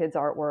pieces of kids'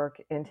 artwork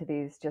into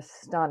these just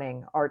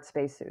stunning art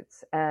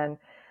spacesuits. And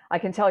I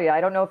can tell you,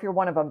 I don't know if you're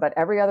one of them, but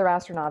every other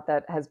astronaut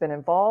that has been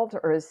involved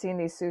or has seen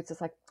these suits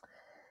is like,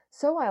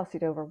 so ILC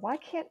Dover, why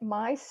can't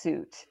my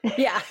suit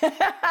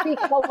be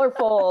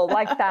colorful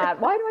like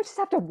that? Why do I just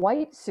have a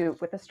white suit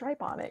with a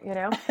stripe on it,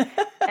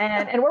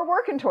 And we're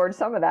working towards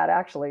some of that,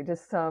 actually,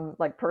 just some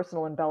like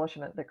personal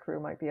embellishment the crew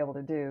might be able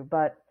to do.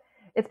 But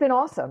it's been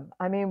awesome.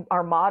 I mean,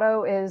 our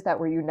motto is that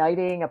we're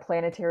uniting a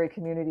planetary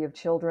community of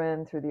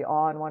children through the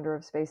awe and wonder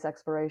of space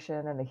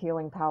exploration and the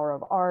healing power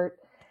of art.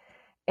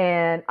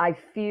 And I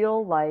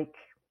feel like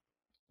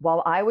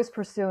while I was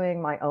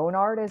pursuing my own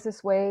art as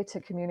this way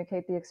to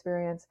communicate the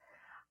experience,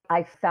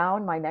 I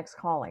found my next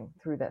calling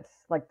through this.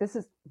 Like, this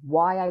is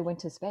why I went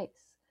to space.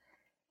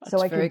 So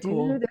I could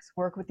do this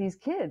work with these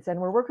kids. And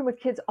we're working with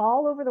kids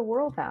all over the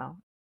world now.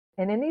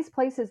 And in these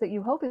places that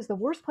you hope is the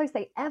worst place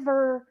they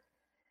ever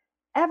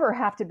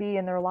have to be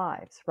in their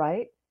lives,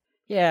 right?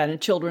 Yeah, in a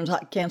children's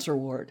cancer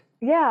ward.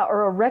 Yeah,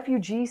 or a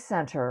refugee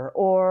center,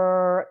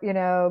 or,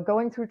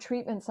 going through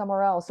treatment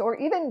somewhere else, or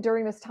even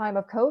during this time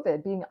of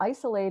COVID, being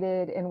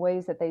isolated in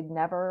ways that they'd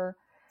never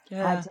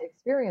had to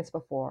experience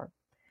before.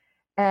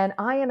 And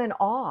I am in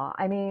awe.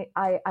 I mean,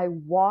 I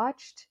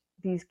watched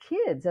these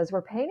kids as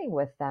we're painting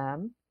with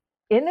them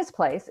in this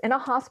place, in a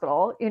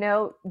hospital. You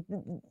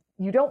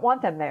don't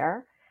want them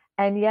there.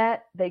 And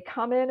yet they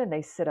come in and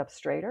they sit up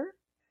straighter.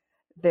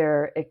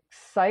 They're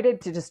excited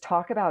to just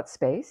talk about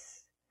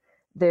space.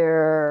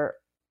 They're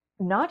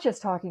not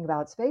just talking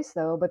about space,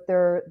 though, but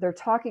they're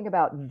talking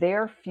about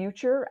their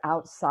future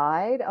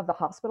outside of the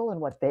hospital and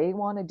what they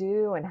want to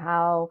do and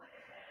how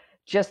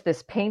just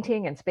this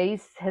painting and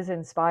space has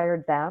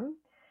inspired them.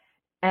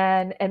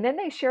 And then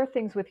they share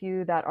things with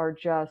you that are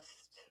just,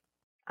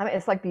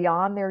 it's like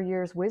beyond their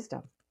years'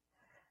 wisdom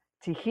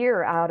to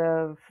hear out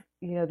of,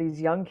 these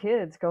young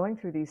kids going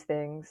through these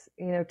things,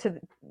 to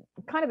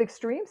kind of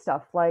extreme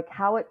stuff, like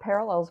how it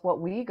parallels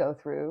what we go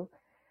through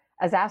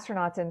as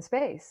astronauts in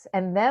space,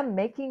 and them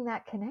making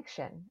that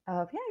connection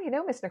of,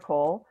 Miss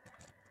Nicole,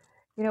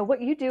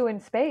 what you do in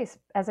space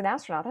as an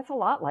astronaut, that's a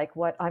lot like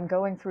what I'm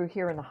going through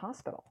here in the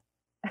hospital.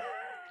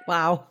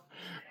 Wow.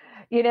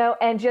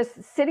 And just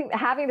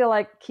having to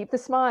like keep the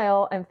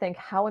smile and think,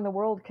 how in the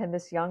world can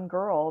this young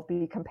girl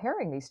be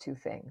comparing these two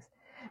things?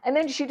 And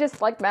then she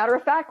just like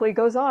matter-of-factly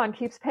goes on,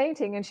 keeps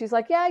painting. And she's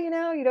like, yeah, you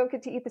don't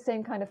get to eat the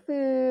same kind of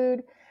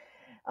food.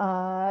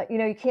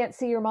 You can't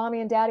see your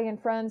mommy and daddy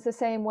and friends the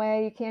same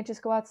way. You can't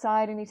just go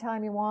outside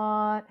anytime you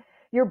want.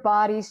 Your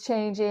body's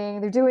changing.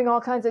 They're doing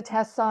all kinds of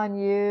tests on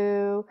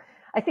you.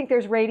 I think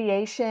there's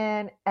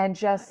radiation, and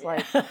just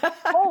like,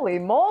 holy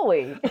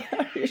moly.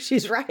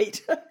 She's right.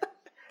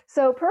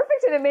 So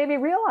perfect. And it made me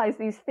realize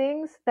these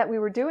things that we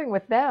were doing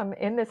with them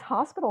in this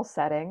hospital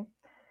setting,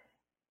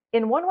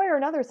 in one way or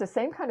another, it's the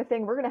same kind of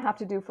thing we're going to have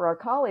to do for our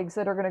colleagues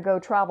that are going to go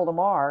travel to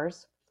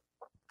Mars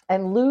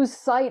and lose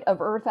sight of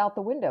Earth out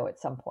the window at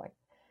some point,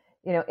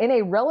 in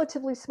a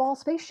relatively small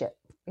spaceship.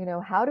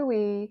 How do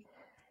we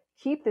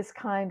keep this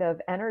kind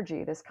of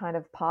energy, this kind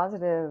of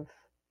positive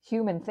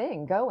human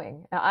thing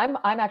going? Now,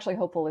 I'm actually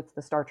hopeful it's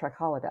the Star Trek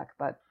holodeck,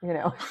 but,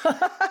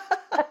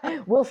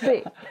 we'll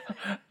see.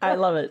 I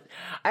love it.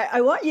 I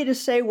want you to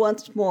say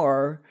once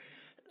more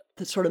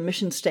the sort of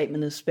mission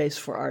statement of Space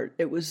for Art.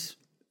 It was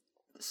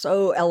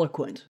so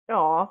eloquent.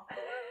 Aw.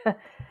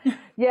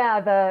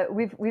 Yeah,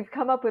 we've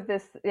come up with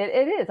this.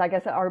 It is, I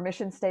guess, our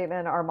mission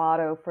statement, our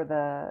motto for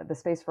the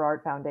Space for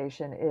Art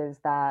Foundation is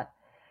that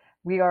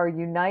we are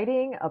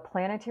uniting a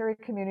planetary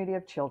community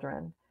of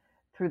children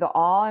through the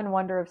awe and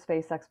wonder of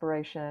space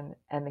exploration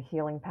and the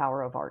healing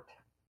power of art.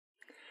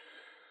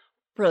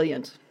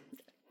 Brilliant.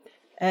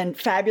 And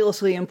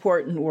fabulously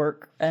important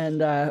work.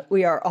 And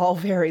we are all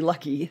very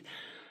lucky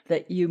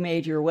that you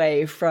made your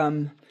way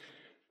from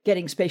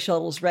getting space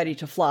shuttles ready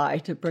to fly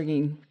to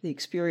bringing the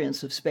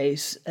experience of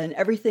space and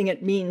everything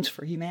it means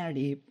for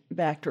humanity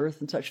back to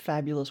Earth in such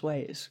fabulous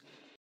ways.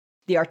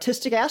 The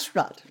artistic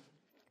astronaut,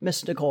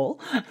 Miss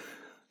Nicole.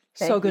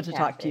 So good to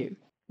talk to you.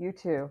 You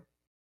too.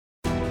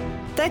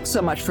 Thanks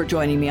so much for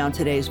joining me on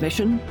today's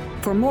mission.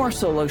 For more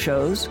solo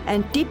shows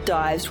and deep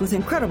dives with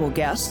incredible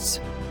guests,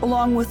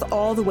 along with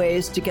all the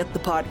ways to get the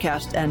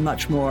podcast and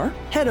much more,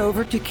 head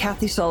over to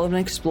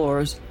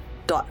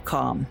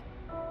KathySullivanExplores.com.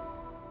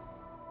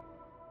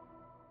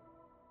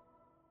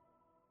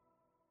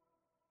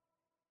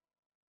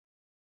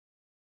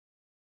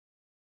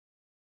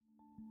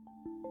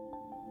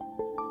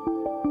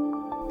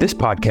 This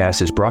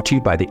podcast is brought to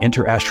you by the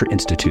Inter-Astra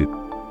Institute.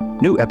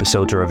 New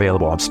episodes are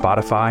available on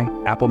Spotify,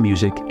 Apple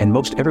Music, and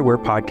most everywhere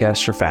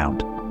podcasts are found.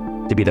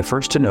 To be the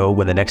first to know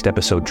when the next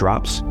episode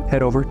drops,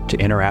 head over to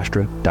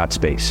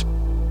interastra.space.